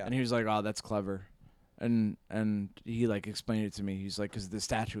 Yeah. And he was like, "Oh, that's clever," and he like explained it to me. He's like, "'Cause the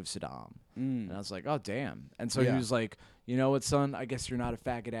statue of Saddam," and I was like, "Oh, damn!" And so he Yeah. was like, "You know what, son? I guess you're not a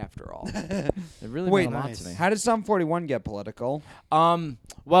faggot after all." It really Wait, meant a lot to me. how did Sum 41 get political?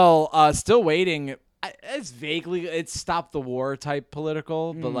 Well, still waiting. It's vaguely it's stop the war type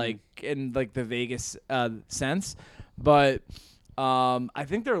political, but like in like the Vegas sense, but. I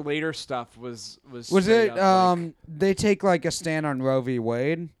think their later stuff was straight it up, like- they take like a stand on Roe v.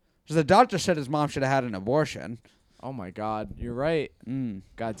 Wade? Because the doctor said his mom should have had an abortion. Oh my God, you're right.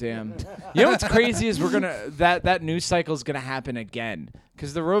 Goddamn. You know what's crazy is we're gonna that news cycle is gonna happen again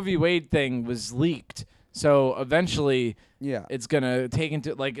because the Roe v. Wade thing was leaked. So eventually, Yeah. it's gonna take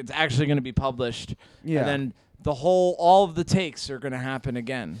into like it's actually gonna be published. Yeah. And then all of the takes are gonna happen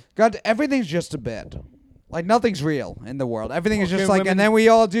again. God, everything's just a bit. Like, nothing's real in the world. Everything is just can like, women- and then we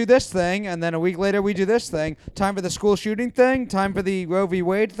all do this thing, and then a week later we do this thing. Time for the school shooting thing, time for the Roe v.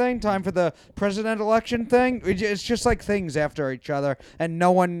 Wade thing, time for the president election thing. It's just like things after each other, and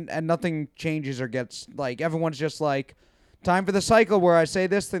nothing changes or gets, like, everyone's just like, time for the cycle where I say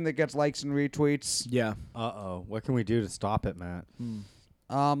this thing that gets likes and retweets. Yeah. Uh-oh. What can we do to stop it, Matt?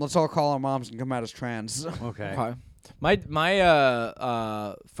 Let's all call our moms and come out as trans. Okay. Okay. My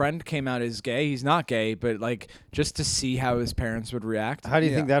friend came out as gay. He's not gay, but like just to see how his parents would react. How do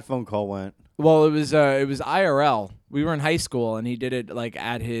you Yeah. think that phone call went? Well, it was IRL. We were in high school, and he did it like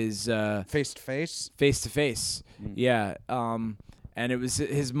at his Face to face. face to face. Yeah. And it was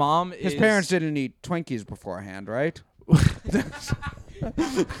his mom. His parents didn't eat Twinkies beforehand, right?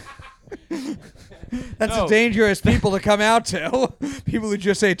 That's No. a dangerous people to come out to. People who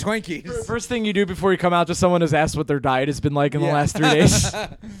just say Twinkies. First thing you do before you come out to someone is ask what their diet has been like in the Yeah. last 3 days.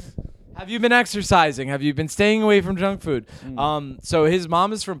 Have you been exercising? Have you been staying away from junk food? So his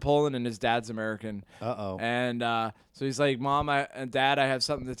mom is from Poland and his dad's American. Uh-oh. And so he's like, Mom and Dad, I have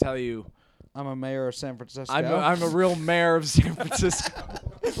something to tell you. I'm a mayor of San Francisco. I'm a real mayor of San Francisco.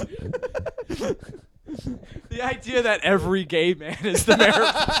 The idea that every gay man is the mayor.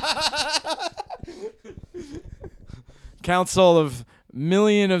 Council of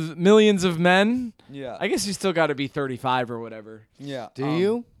millions of men. Yeah. I guess you still got to be 35 or whatever. Yeah. Do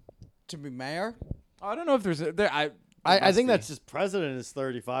you? To be mayor? I don't know if there's I think that's just president is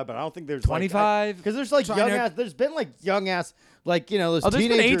 35, but I don't think there's 25. Because there's like So I young know- ass. There's been like young ass, like those there's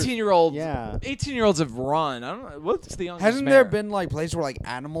been teenagers. 18-year-olds. Yeah. 18-year-olds have run. I don't know what's the youngest. Hasn't mayor? there been like places where like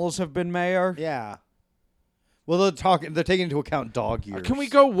animals have been mayor? Yeah. Well, they're taking into account dog years. Can we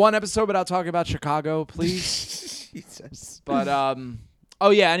go one episode without talking about Chicago, please? Jesus. But oh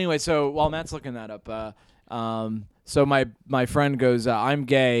yeah. Anyway, so while Matt's looking that up, so my friend goes, I'm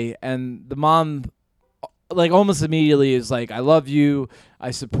gay, and the mom, like almost immediately is like, I love you,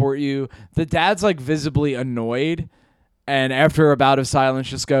 I support you. The dad's like visibly annoyed, and after a bout of silence,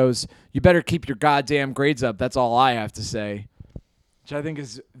 just goes, you better keep your goddamn grades up. That's all I have to say. Which I think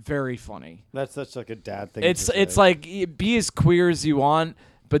is very funny. That's such like a dad thing. It's to say. it's like be as queer as you want,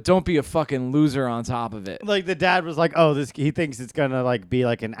 but don't be a fucking loser on top of it. Like the dad was like, oh, he thinks it's gonna like be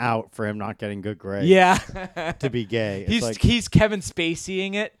like an out for him not getting good grades. Yeah. To be gay. It's He's like, he's Kevin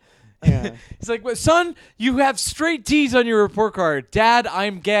Spaceying it. Yeah. He's like, "Well, son, you have straight D's on your report card. Dad,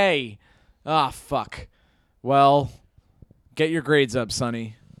 I'm gay. Ah, fuck. Well, get your grades up,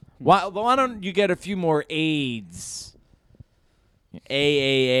 sonny. Why don't you get a few more AIDS?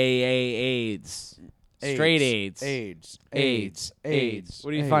 AIDS. Straight AIDS. AIDS.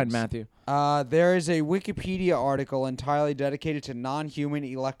 What do you find, Matthew? There is a Wikipedia article entirely dedicated to non-human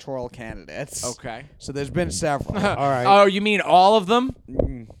electoral candidates. Okay. So there's been several. all right. Oh, you mean all of them?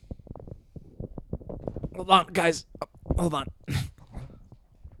 Hold on, guys. Hold on.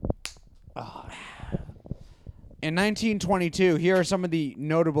 In 1922, here are some of the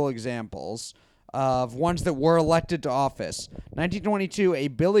notable examples of ones that were elected to office. 1922, a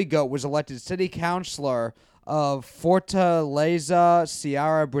billy goat was elected city councilor of Fortaleza,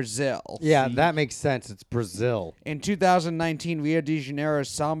 Ceará, Brazil. Yeah, that makes sense. It's Brazil. In 2019, Rio de Janeiro's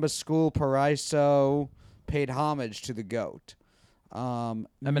Samba School Paraiso paid homage to the goat.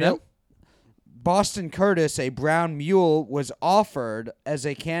 Eminem? Boston Curtis, a brown mule, was offered as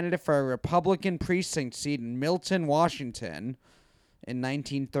a candidate for a Republican precinct seat in Milton, Washington in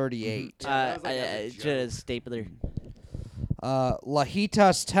 1938. Just stapler.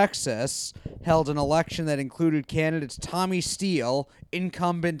 Lajitas, Texas, held an election that included candidates Tommy Steele,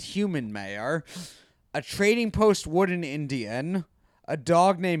 incumbent human mayor, a trading post wooden Indian, a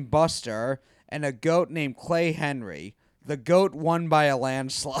dog named Buster, and a goat named Clay Henry. The goat won by a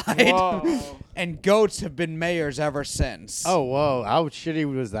landslide. Whoa. And goats have been mayors ever since. Oh, whoa. How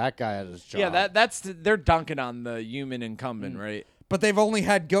shitty was that guy at his job? Yeah, they're dunking on the human incumbent, right? But they've only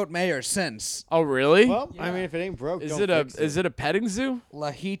had goat mayors since. Oh, really? Well, I mean, if it ain't broke, is don't it a fix is it a petting zoo?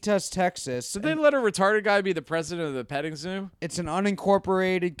 Lajitas, Texas. Did they let a retarded guy be the president of the petting zoo? It's an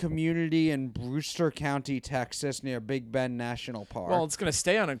unincorporated community in Brewster County, Texas, near Big Bend National Park. Well, it's gonna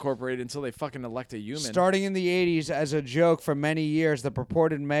stay unincorporated until they fucking elect a human. Starting in the 80s, as a joke for many years, the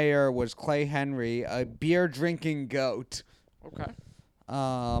purported mayor was Clay Henry, a beer-drinking goat. Okay.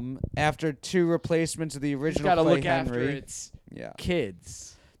 After two replacements of the He's original got to Clay look Henry. after its Yeah.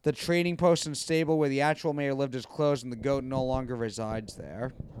 kids. The trading post and stable where the actual mayor lived is closed, and the goat no longer resides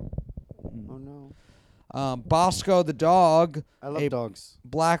there. Oh, no. Bosco the dog, I love a dogs.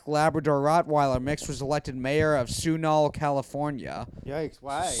 black Labrador Rottweiler mix, was elected mayor of Sunol, California, Yikes.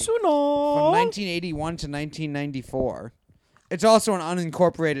 Why? from 1981 to 1994. It's also an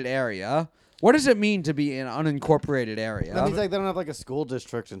unincorporated area. What does it mean to be an unincorporated area? That means like they don't have like a school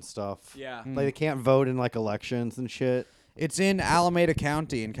district and stuff. Yeah. Like they can't vote in like elections and shit. It's in Alameda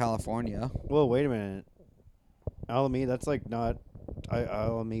County in California. Whoa, wait a minute. Alameda, that's like not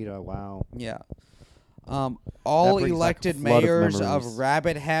Alameda. Wow. Yeah. All brings back a elected flood of mayors memories. of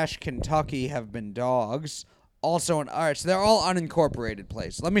Rabbit Hash, Kentucky have been dogs. Also, all right, so they're all unincorporated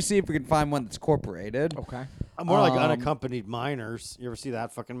places. Let me see if we can find one that's corporated. Okay. More like unaccompanied minors. You ever see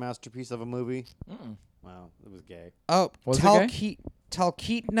that fucking masterpiece of a movie? Mm-mm. Wow, it was gay. Oh, Was it gay?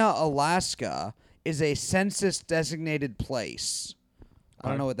 Talkeetna, Alaska is a census-designated place. I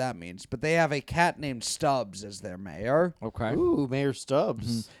don't know what that means, but they have a cat named Stubbs as their mayor. Okay. Ooh, Mayor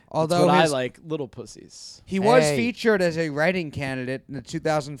Stubbs. That's Although what I his- like, little pussies. he was Hey. featured as a writing candidate in the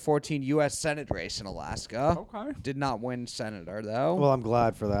 2014 U.S. Senate race in Alaska. Okay. Did not win senator, though. Well, I'm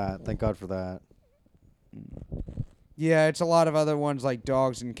glad for that. Thank God for that. Yeah, it's a lot of other ones like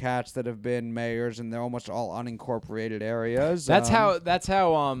dogs and cats that have been mayors, and they're almost all unincorporated areas. That's how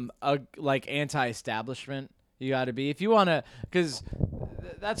like anti-establishment you got to be if you want to, because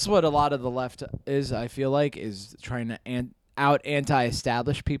that's what a lot of the left is. I feel like is trying to out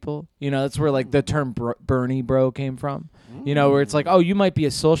anti-establish people. You know, that's where like the term Bernie bro came from. You know, where it's like, oh, you might be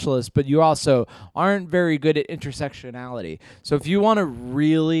a socialist, but you also aren't very good at intersectionality. So if you want to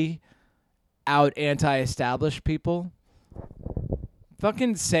really out anti-establish people,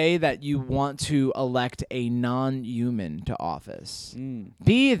 fucking say that you want to elect a non-human to office.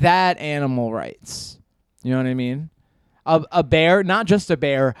 Be that animal rights. You know what I mean? A bear, not just a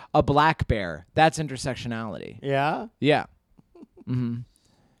bear, a black bear. That's intersectionality. Yeah? Yeah. And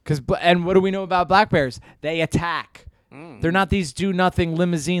what do we know about black bears? They attack. They're not these do-nothing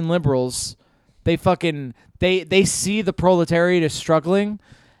limousine liberals. They fucking they see the proletariat is struggling,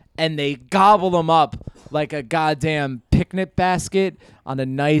 and they gobble them up like a goddamn picnic basket on a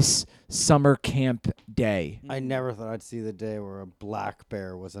nice summer camp day. I never thought I'd see the day where a black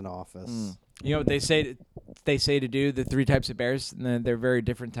bear was in office. You know what they say? They say to do the 3 types of bears, and they're very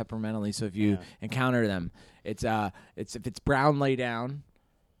different temperamentally. So if you encounter them, it's if it's brown, lay down.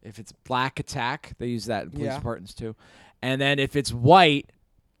 If it's black, attack. They use that in police departments too. And then if it's white,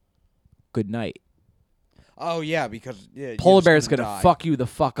 good night. Oh yeah, because Polar bear's gonna fuck you the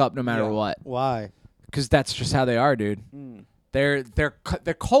fuck up no matter what. Why? Because that's just how they are, dude. They're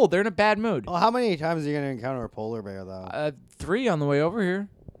cold. They're in a bad mood. Well, how many times are you going to encounter a polar bear, though? 3 on the way over here.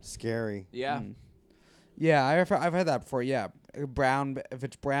 Scary. Yeah. Yeah, I've heard that before. Yeah, if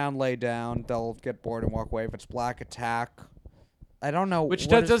it's brown, lay down. They'll get bored and walk away. If it's black, attack. I don't know. Which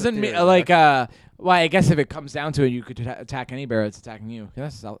what is the doesn't mean theory? like well, I guess if it comes down to it, you could attack any bear that's attacking you.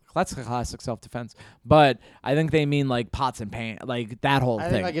 That's classic self-defense. But I think they mean like pots and pan, like that whole I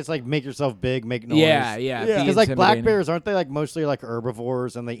thing. think like it's like make yourself big, make noise. yeah. be Because like black intimidating. bears, aren't they like mostly like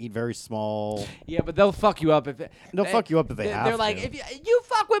herbivores and they eat very small? Yeah, but they'll fuck you up if They'll fuck you up if they have They're to. like, if you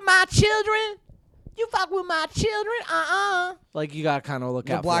fuck with my children, you fuck with my children. Like you gotta kind of look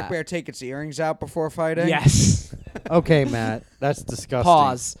the out. black for bear take its earrings out before fighting. Yes. Okay, Matt, that's disgusting.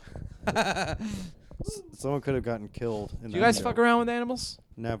 Pause. Someone could have gotten killed. Do you guys fuck around with animals?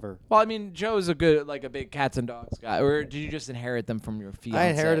 Never. Well, I mean, Joe's a big cats and dogs guy. Or did you just inherit them from your fiance? I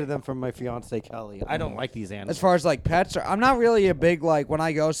inherited them from my fiance Kelly. I don't like these animals. As far as like pets, I'm not really a big like when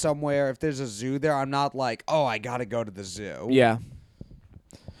I go somewhere. If there's a zoo there, I'm not like, oh, I gotta go to the zoo. Yeah.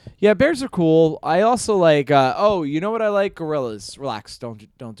 Yeah, bears are cool. I also like. You know what I like? Gorillas. Relax. Don't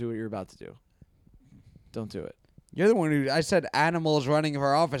do what you're about to do. Don't do it. You're the one who I said animals running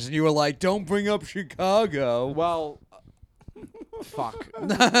for office, and you were like, don't bring up Chicago. Well, fuck.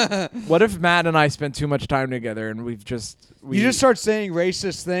 What if Matt and I spent too much time together and you just start saying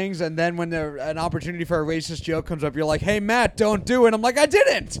racist things, and then when an opportunity for a racist joke comes up, you're like, hey, Matt, don't do it. I'm like, I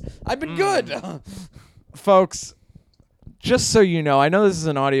didn't. I've been good. Folks, just so you know, I know this is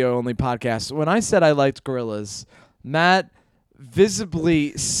an audio-only podcast. When I said I liked gorillas, Matt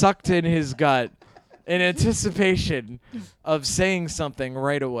visibly sucked in his gut in anticipation of saying something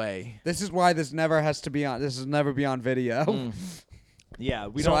right away. This is why this never has to be on. This will never be on video. Yeah,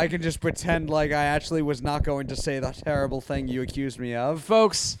 So I can just pretend like I actually was not going to say the terrible thing you accused me of.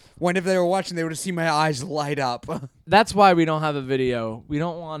 Folks, When if they were watching, they would have seen my eyes light up. that's why we don't have a video. We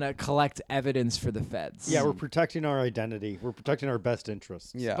don't want to collect evidence for the feds. Yeah, we're protecting our identity. We're protecting our best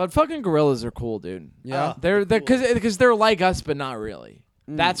interests. Yeah. But fucking gorillas are cool, dude. Yeah. They're because they're like us, but not really.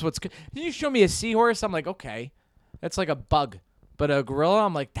 That's what's good. Did you show me a seahorse? I'm like, okay, that's like a bug. But a gorilla,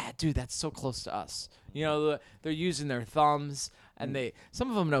 I'm like, that's so close to us. You know, they're using their thumbs, and some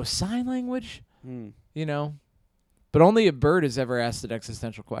of them know sign language. You know, but only a bird has ever asked an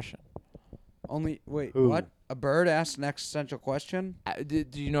existential question. Wait, Who? what? A bird asked an existential question? Do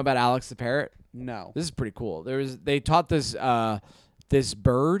you know about Alex the parrot? No. This is pretty cool. They taught this this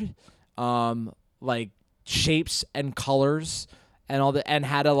bird like shapes and colors and and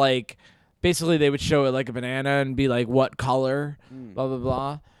how to like basically they would show it like a banana and be like what color, blah blah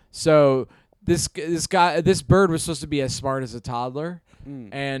blah. So this bird was supposed to be as smart as a toddler,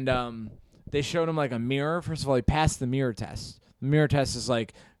 and they showed him like a mirror. First of all, he passed the mirror test. The mirror test is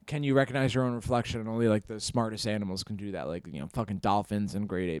like, can you recognize your own reflection? And only like the smartest animals can do that, like fucking dolphins and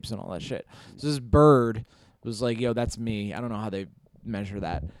great apes and all that shit. So this bird was like, yo, that's me. I don't know how they measure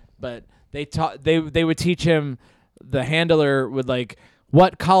that, but they would teach him. The handler would like,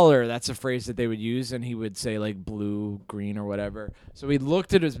 what color? That's a phrase that they would use, and he would say like blue, green, or whatever. So he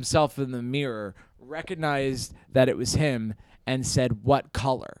looked at himself in the mirror, recognized that it was him, and said, what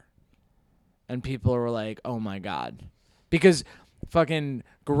color? And people were like, oh my God. Because fucking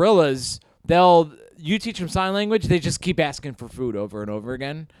gorillas, you teach them sign language, they just keep asking for food over and over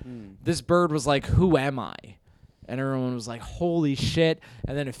again. This bird was like, who am I? And everyone was like, holy shit.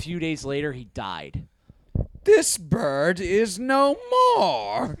 And then a few days later, he died. This bird is no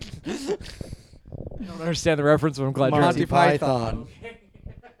more. I don't understand the reference, but I'm glad you're Monty Python.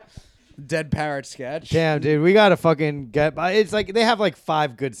 Dead parrot sketch. Damn, dude, we gotta fucking get. It's like they have like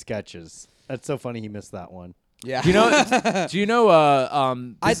 5 good sketches. That's so funny. He missed that one. Yeah. Do you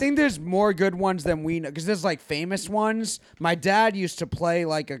know? I think there's more good ones than we know because there's like famous ones. My dad used to play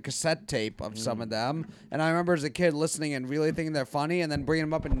like a cassette tape of some of them, and I remember as a kid listening and really thinking they're funny, and then bringing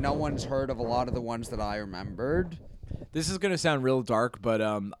them up, and no one's heard of a lot of the ones that I remembered. This is gonna sound real dark, but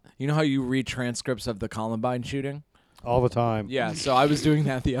you know how you read transcripts of the Columbine shooting? All the time. Yeah, so I was doing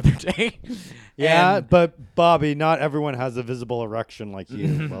that the other day. Yeah, And- but Bobby, not everyone has a visible erection like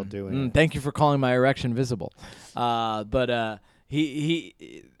you while doing it. Thank you for calling my erection visible. But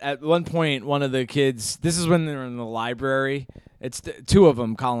he at one point, one of the kids. This is when they're in the library. It's 2 of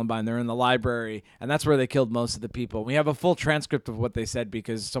them, Columbine. They're in the library, and that's where they killed most of the people. We have a full transcript of what they said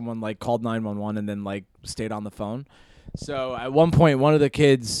because someone like called 911 and then like stayed on the phone. So at one point, one of the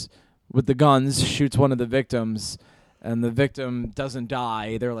kids with the guns shoots one of the victims. And the victim doesn't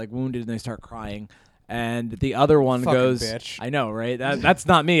die. They're like wounded and they start crying. And the other one Fucking goes, bitch. I know, right? That's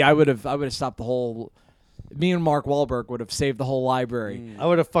not me. I would have stopped the whole. Me and Mark Wahlberg would have saved the whole library. I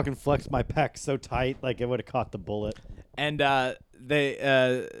would have fucking flexed my pec so tight, like it would have caught the bullet. And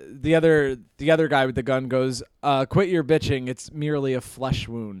the other guy with the gun goes, "Quit your bitching. It's merely a flesh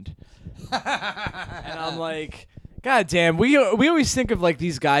wound." And I'm like, God damn, we always think of like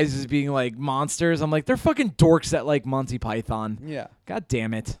these guys as being like monsters. I'm like, they're fucking dorks that like Monty Python. Yeah. God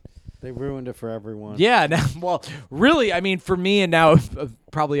damn it. They ruined it for everyone. Yeah. Now, well, really, I mean, for me and now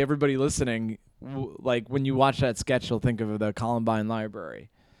probably everybody listening, like when you watch that sketch, you'll think of the Columbine Library.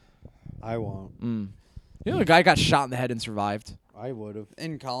 I won't. You know, the guy got shot in the head and survived. I would have.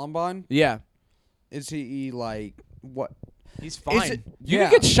 In Columbine, Yeah. is he like what? He's fine. it- You yeah.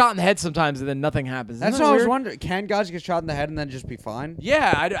 can get shot in the head sometimes and then nothing happens. Isn't That's that what I was weird? wondering. Can guys get shot in the head and then just be fine?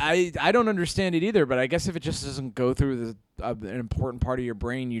 Yeah, I don't understand it either, but I guess if it just doesn't go through an important part of your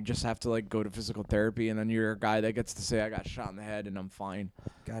brain, you just have to like go to physical therapy, and then you're a guy that gets to say, I got shot in the head and I'm fine.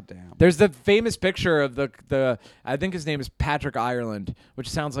 Goddamn. There's the famous picture of the I think his name is Patrick Ireland, which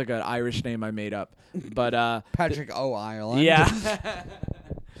sounds like an Irish name I made up. But Patrick O. Ireland. yeah.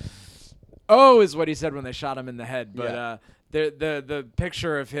 Oh is what he said when they shot him in the head, but Yeah. the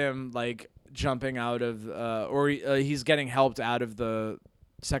picture of him like jumping out of he's getting helped out of the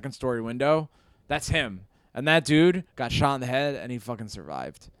second story window, that's him. And that dude got shot in the head and he fucking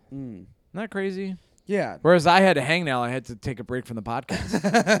survived. Isn't that crazy? Yeah. Whereas I had a hangnail, I had to take a break from the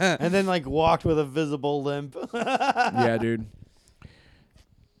podcast. And then like walked with a visible limp. Yeah, dude.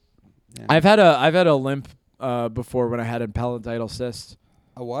 Yeah. I've had a limp before when I had appendicitis cyst.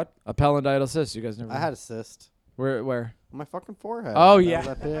 A what? Appendicitis cyst. You guys never. I had a cyst Where? on my fucking forehead. Oh, That yeah. was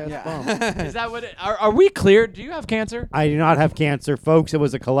that big ass bump. Is that what? Are we cleared? Do you have cancer? I do not have cancer, folks. It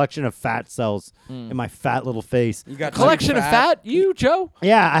was a collection of fat cells in my fat little face. You got Collection of fat? You, Joe?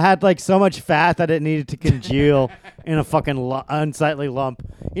 Yeah, I had like so much fat that it needed to congeal in a fucking unsightly lump.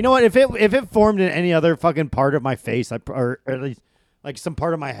 You know what? If it formed in any other fucking part of my face, or at least like some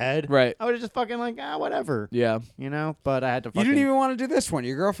part of my head, Right. I would have just fucking like whatever. Yeah. You know, but I had to. You Fucking, didn't even want to do this one.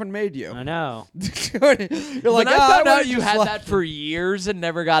 Your girlfriend made you. I know. You're like, When I found out you just had like- that for years and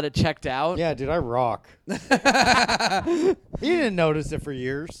never got it checked out. Yeah, dude, I rock. You didn't notice it for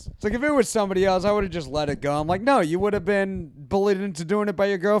years. It's like if it was somebody else, I would have just let it go. I'm like, no, you would have been bullied into doing it by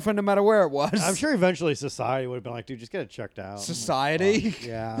your girlfriend no matter where it was. I'm sure eventually society would have been like, dude, just get it checked out. Society?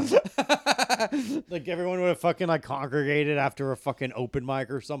 Yeah. Like everyone would have fucking like congregated after a fucking an open mic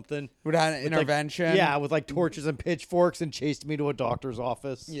or something. Without an intervention. With like torches and pitchforks and chased me to a doctor's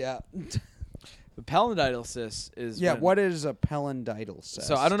office. Yeah. The pallidal cyst is what is a pallidal cyst?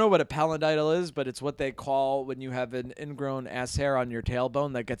 So I don't know what a pallidal is, but it's what they call when you have an ingrown ass hair on your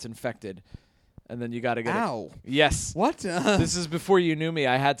tailbone that gets infected. And then you got to get Ow. Yes. What? This is before you knew me.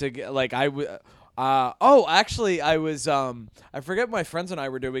 I had to get, actually, I was, I forget what my friends and I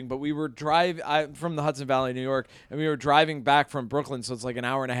were doing, but we were I'm from the Hudson Valley, New York, and we were driving back from Brooklyn, so it's like an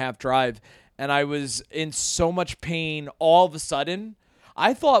hour and a half drive, and I was in so much pain all of a sudden.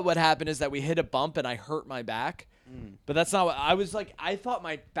 I thought what happened is that we hit a bump and I hurt my back, but that's not what, I was like, I thought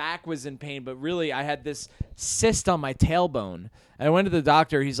my back was in pain, but really I had this cyst on my tailbone, and I went to the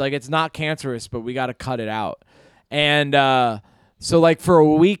doctor. He's like, it's not cancerous, but we got to cut it out. And, so, like, for a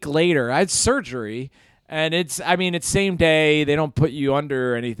week later, I had surgery, and it's same day. They don't put you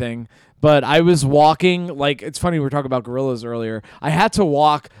under or anything. But I was walking, like, it's funny, we were talking about gorillas earlier. I had to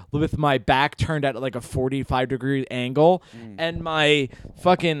walk with my back turned at, like, a 45-degree angle, and my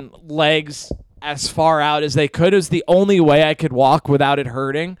fucking legs as far out as they could. It was the only way I could walk without it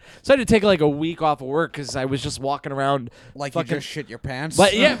hurting. So I had to take, like, a week off of work because I was just walking around. Like you just shit your pants?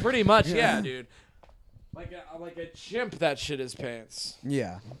 But yeah, pretty much, yeah, dude. Like a chimp that shit his pants.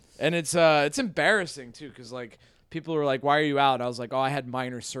 Yeah. And it's embarrassing too, because like people are like, why are you out? And I was like, oh, I had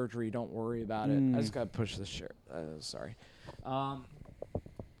minor surgery, don't worry about it. I just gotta push this shit. Sorry.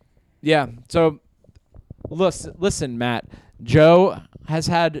 Yeah, so listen, Matt, Joe has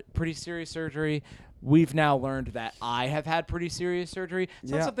had pretty serious surgery. We've now learned that I have had pretty serious surgery.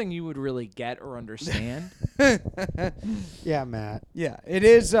 It's not something you would really get or understand. Yeah, Matt. Yeah, it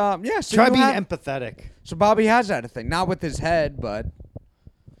is. So try being empathetic. So Bobby has had a thing, not with his head, but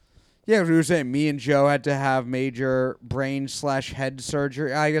yeah, we were saying me and Joe had to have major brain/head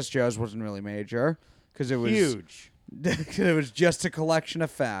surgery. I guess Joe's wasn't really major because it was huge. It was just a collection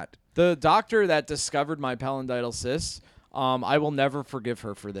of fat. The doctor that discovered my pallidal cyst, I will never forgive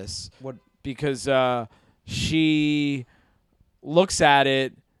her for this. What? Because she looks at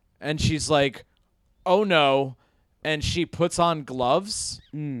it and she's like, oh no, and she puts on gloves.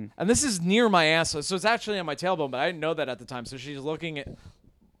 And this is near my ass, so it's actually on my tailbone, but I didn't know that at the time. So she's looking at,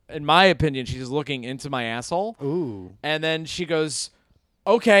 in my opinion, she's looking into my asshole. Ooh. And then she goes,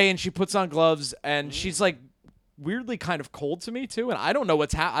 okay, and she puts on gloves, and she's like weirdly kind of cold to me too, and I don't know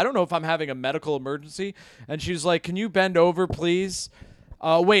I don't know if I'm having a medical emergency. And she's like, can you bend over, please?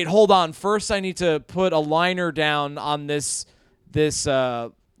 Wait, hold on. First, I need to put a liner down on this,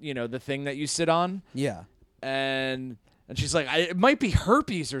 the thing that you sit on. Yeah. And she's like, it might be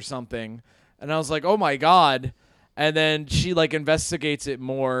herpes or something. And I was like, oh my God. And then she like investigates it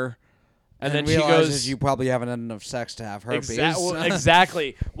more. And then she goes, you probably haven't had enough sex to have herpes.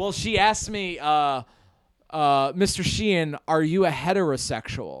 Exactly. Well, she asked me, Mr. Sheehan, are you a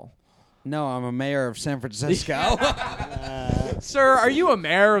heterosexual? No, I'm a mayor of San Francisco. Sir, are you a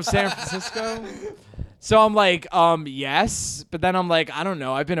mayor of San Francisco? So I'm like, yes. But then I'm like, I don't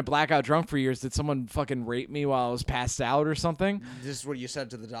know. I've been a blackout drunk for years. Did someone fucking rape me while I was passed out or something? This is what you said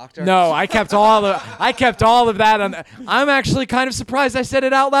to the doctor? No, I kept all of that on. I'm actually kind of surprised I said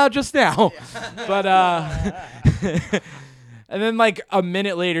it out loud just now. But and then like a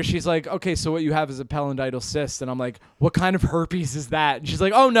minute later, she's like, okay, so what you have is a pallidal cyst. And I'm like, what kind of herpes is that? And she's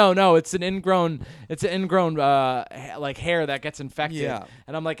like, oh, no, it's an ingrown like hair that gets infected. Yeah.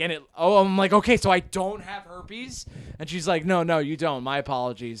 And I'm like, I'm like, okay, so I don't have herpes? And she's like, no, you don't. My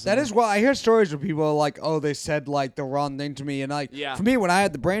apologies. That is why I hear stories where people are like, oh, they said like the wrong thing to me. And like, for me, when I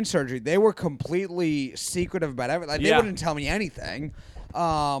had the brain surgery, they were completely secretive about everything. Like, they wouldn't tell me anything.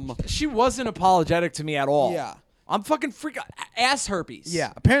 She wasn't apologetic to me at all. Yeah. I'm fucking ass herpes.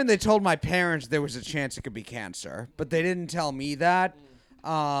 Yeah. Apparently, they told my parents there was a chance it could be cancer, but they didn't tell me that.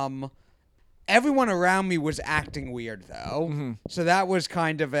 Everyone around me was acting weird, though. Mm-hmm. So that was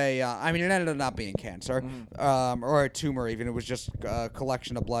kind of it ended up not being cancer or a tumor even. It was just a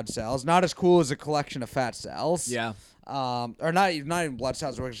collection of blood cells. Not as cool as a collection of fat cells. Yeah. Or not even blood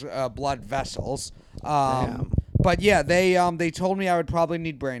cells, it was blood vessels. Damn. But yeah, they told me I would probably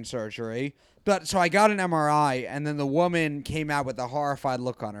need brain surgery. But so I got an MRI, and then the woman came out with a horrified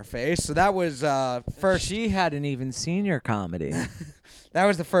look on her face. So that was first. She hadn't even seen your comedy. That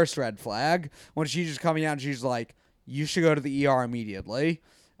was the first red flag when she's just coming out and she's like, "You should go to the ER immediately."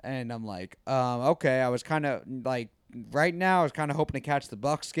 And I'm like, "Okay." I was kind of like, right now, I was kind of hoping to catch the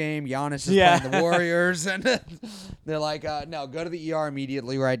Bucks game. Giannis is playing the Warriors, and they're like, "No, go to the ER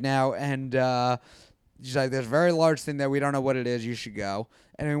immediately right now." And she's like, there's a very large thing there. We don't know what it is. You should go.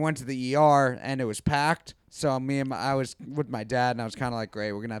 And we went to the ER, and it was packed. So I was with my dad, and I was kind of like,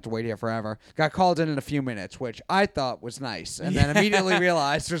 great, we're going to have to wait here forever. Got called in a few minutes, which I thought was nice. And then immediately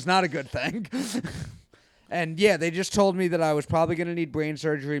realized it was not a good thing. And, yeah, they just told me that I was probably going to need brain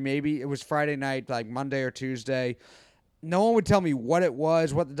surgery. Maybe it was Friday night, like Monday or Tuesday. No one would tell me what it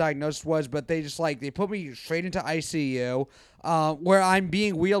was, what the diagnosis was, but they just they put me straight into ICU, where I'm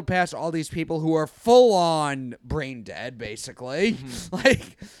being wheeled past all these people who are full on brain dead, basically.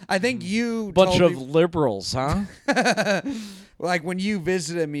 I think you bunch told of me, liberals, huh? like when you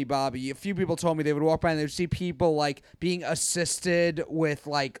visited me, Bobby, a few people told me they would walk by and they would see people being assisted with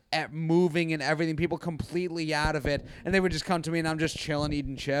at moving and everything, people completely out of it, and they would just come to me and I'm just chilling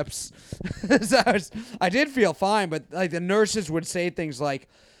eating chips. So I did feel fine, but the nurses would say things like,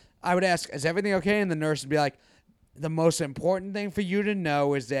 I would ask, is everything okay? And the nurse would be like, the most important thing for you to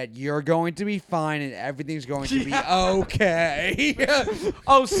know is that you're going to be fine and everything's going to be okay.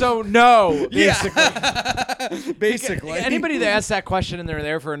 Oh, so no, basically. Yeah. Basically. Anybody that asks that question and they're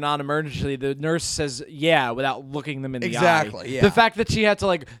there for a non-emergency, the nurse says yeah without looking them in the eye. Exactly, yeah. The fact that she had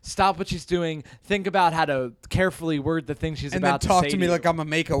to stop what she's doing, think about how to carefully word the thing she's and about then to say talk to me you. like I'm a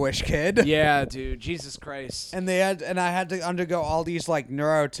Make-A-Wish kid. Yeah, dude. Jesus Christ. And I had to undergo all these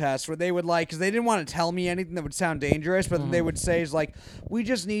neuro tests where they would because they didn't want to tell me anything that would sound dangerous, but then they would say we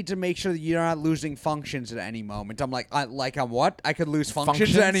just need to make sure that you're not losing functions at any moment. I'm like, I'm what? I could lose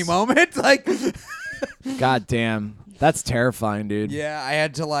functions at any moment? God damn. That's terrifying, dude. Yeah, I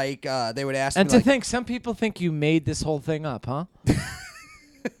had to they would ask And me to think, some people think you made this whole thing up, huh?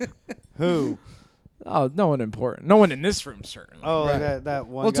 Who? Oh, no one important. No one in this room, certainly. Oh, Right. that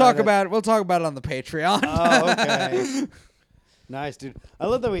one. we'll guy talk that- about it. We'll talk about it on the Patreon. Oh, okay. Nice, dude. I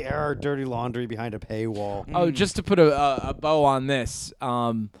love that we air our dirty laundry behind a paywall. Oh, just to put a bow on this,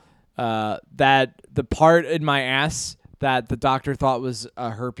 that the part in my ass that the doctor thought was a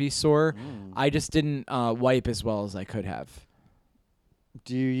herpes sore, I just didn't wipe as well as I could have.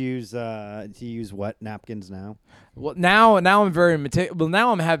 Do you use wet napkins now? Well, now I'm very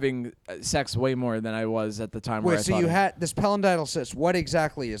now I'm having sex way more than I was at the time. where I Wait, so thought you it- had this pudendal cyst. What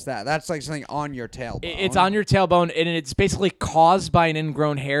exactly is that? That's something on your tailbone. It's on your tailbone, and it's basically caused by an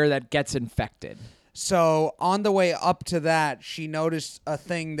ingrown hair that gets infected. So on the way up to that, she noticed a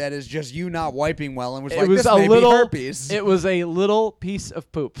thing that is just you not wiping well, and was It like, was "This a may little be herpes." It was a little piece of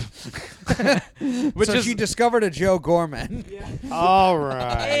poop. Which so is she discovered a Joe Gorman. All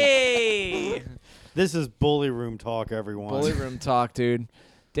right. hey. This is bully room talk, everyone. Bully room talk, dude.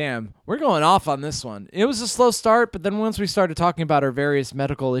 Damn, we're going off on this one. It was a slow start, but then once we started talking about our various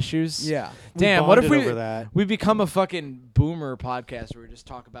medical issues, Yeah. damn, what if bonded over that. we become a fucking boomer podcast where we just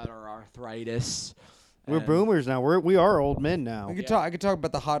talk about our arthritis? We're and- boomers now. We are old men now. I could talk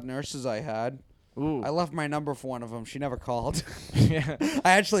about the hot nurses I had. Ooh. I left my number for one of them. She never called. Yeah.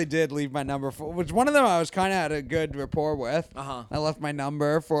 I actually did leave my number for which one of them I was kind of had a good rapport with. Uh-huh. I left my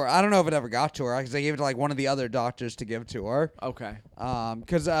number for I don't know if it ever got to her because I gave it to one of the other doctors to give to her. Okay.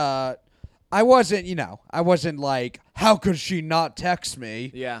 Because I wasn't like, how could she not text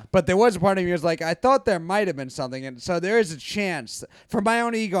me? Yeah. But there was a part of me who was like, I thought there might have been something, and so there is a chance. For my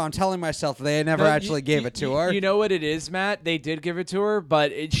own ego, I'm telling myself they never actually gave it to her. You know what it is, Matt? They did give it to her,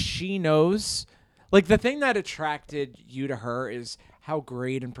 but she knows. The thing that attracted you to her is how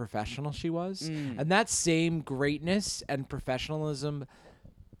great and professional she was. And that same greatness and professionalism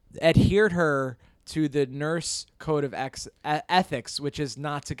adhered her to the nurse code of ethics, which is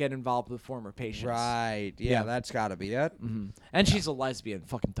not to get involved with former patients. Right. Yeah, Yeah. that's got to be it. And she's a lesbian,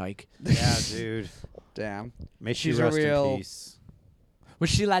 fucking dyke. Yeah, dude. Damn. May she She's a rest real- in peace. Was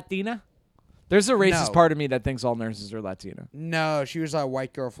she Latina? There's a racist No. part of me that thinks all nurses are Latina. No, she was a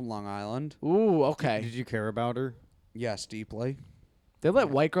white girl from Long Island. Ooh, okay. Did you care about her? Yes, deeply. They let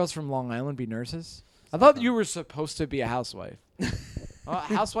white girls from Long Island be nurses? I thought you were supposed to be a housewife. A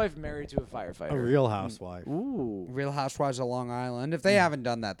housewife married to a firefighter. A real housewife. Ooh. Real Housewives of Long Island. If they haven't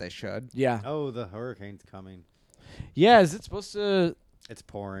done that, they should. Yeah. Oh, the hurricane's coming. Yeah, is it supposed to... It's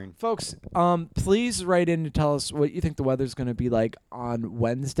pouring. Folks, please write in to tell us what you think the weather's going to be like on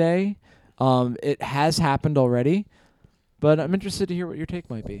Wednesday. It has happened already, but I'm interested to hear what your take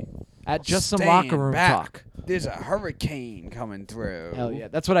might be. At Just Some Stand Locker Room back. Talk. There's a hurricane coming through. Hell yeah.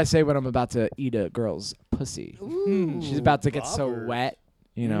 That's what I say when I'm about to eat a girl's pussy. She's about to get so Bobbert. wet,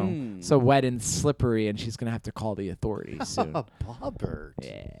 so wet and slippery, and she's going to have to call the authorities soon. Bobbert.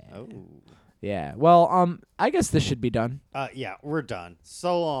 Yeah. Oh. Yeah. Well, I guess this should be done. Yeah, we're done.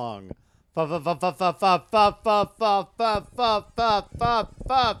 So long.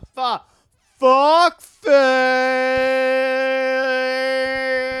 Fuck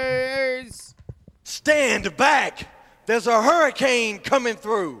face. Stand back. There's a hurricane coming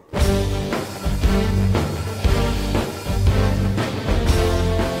through.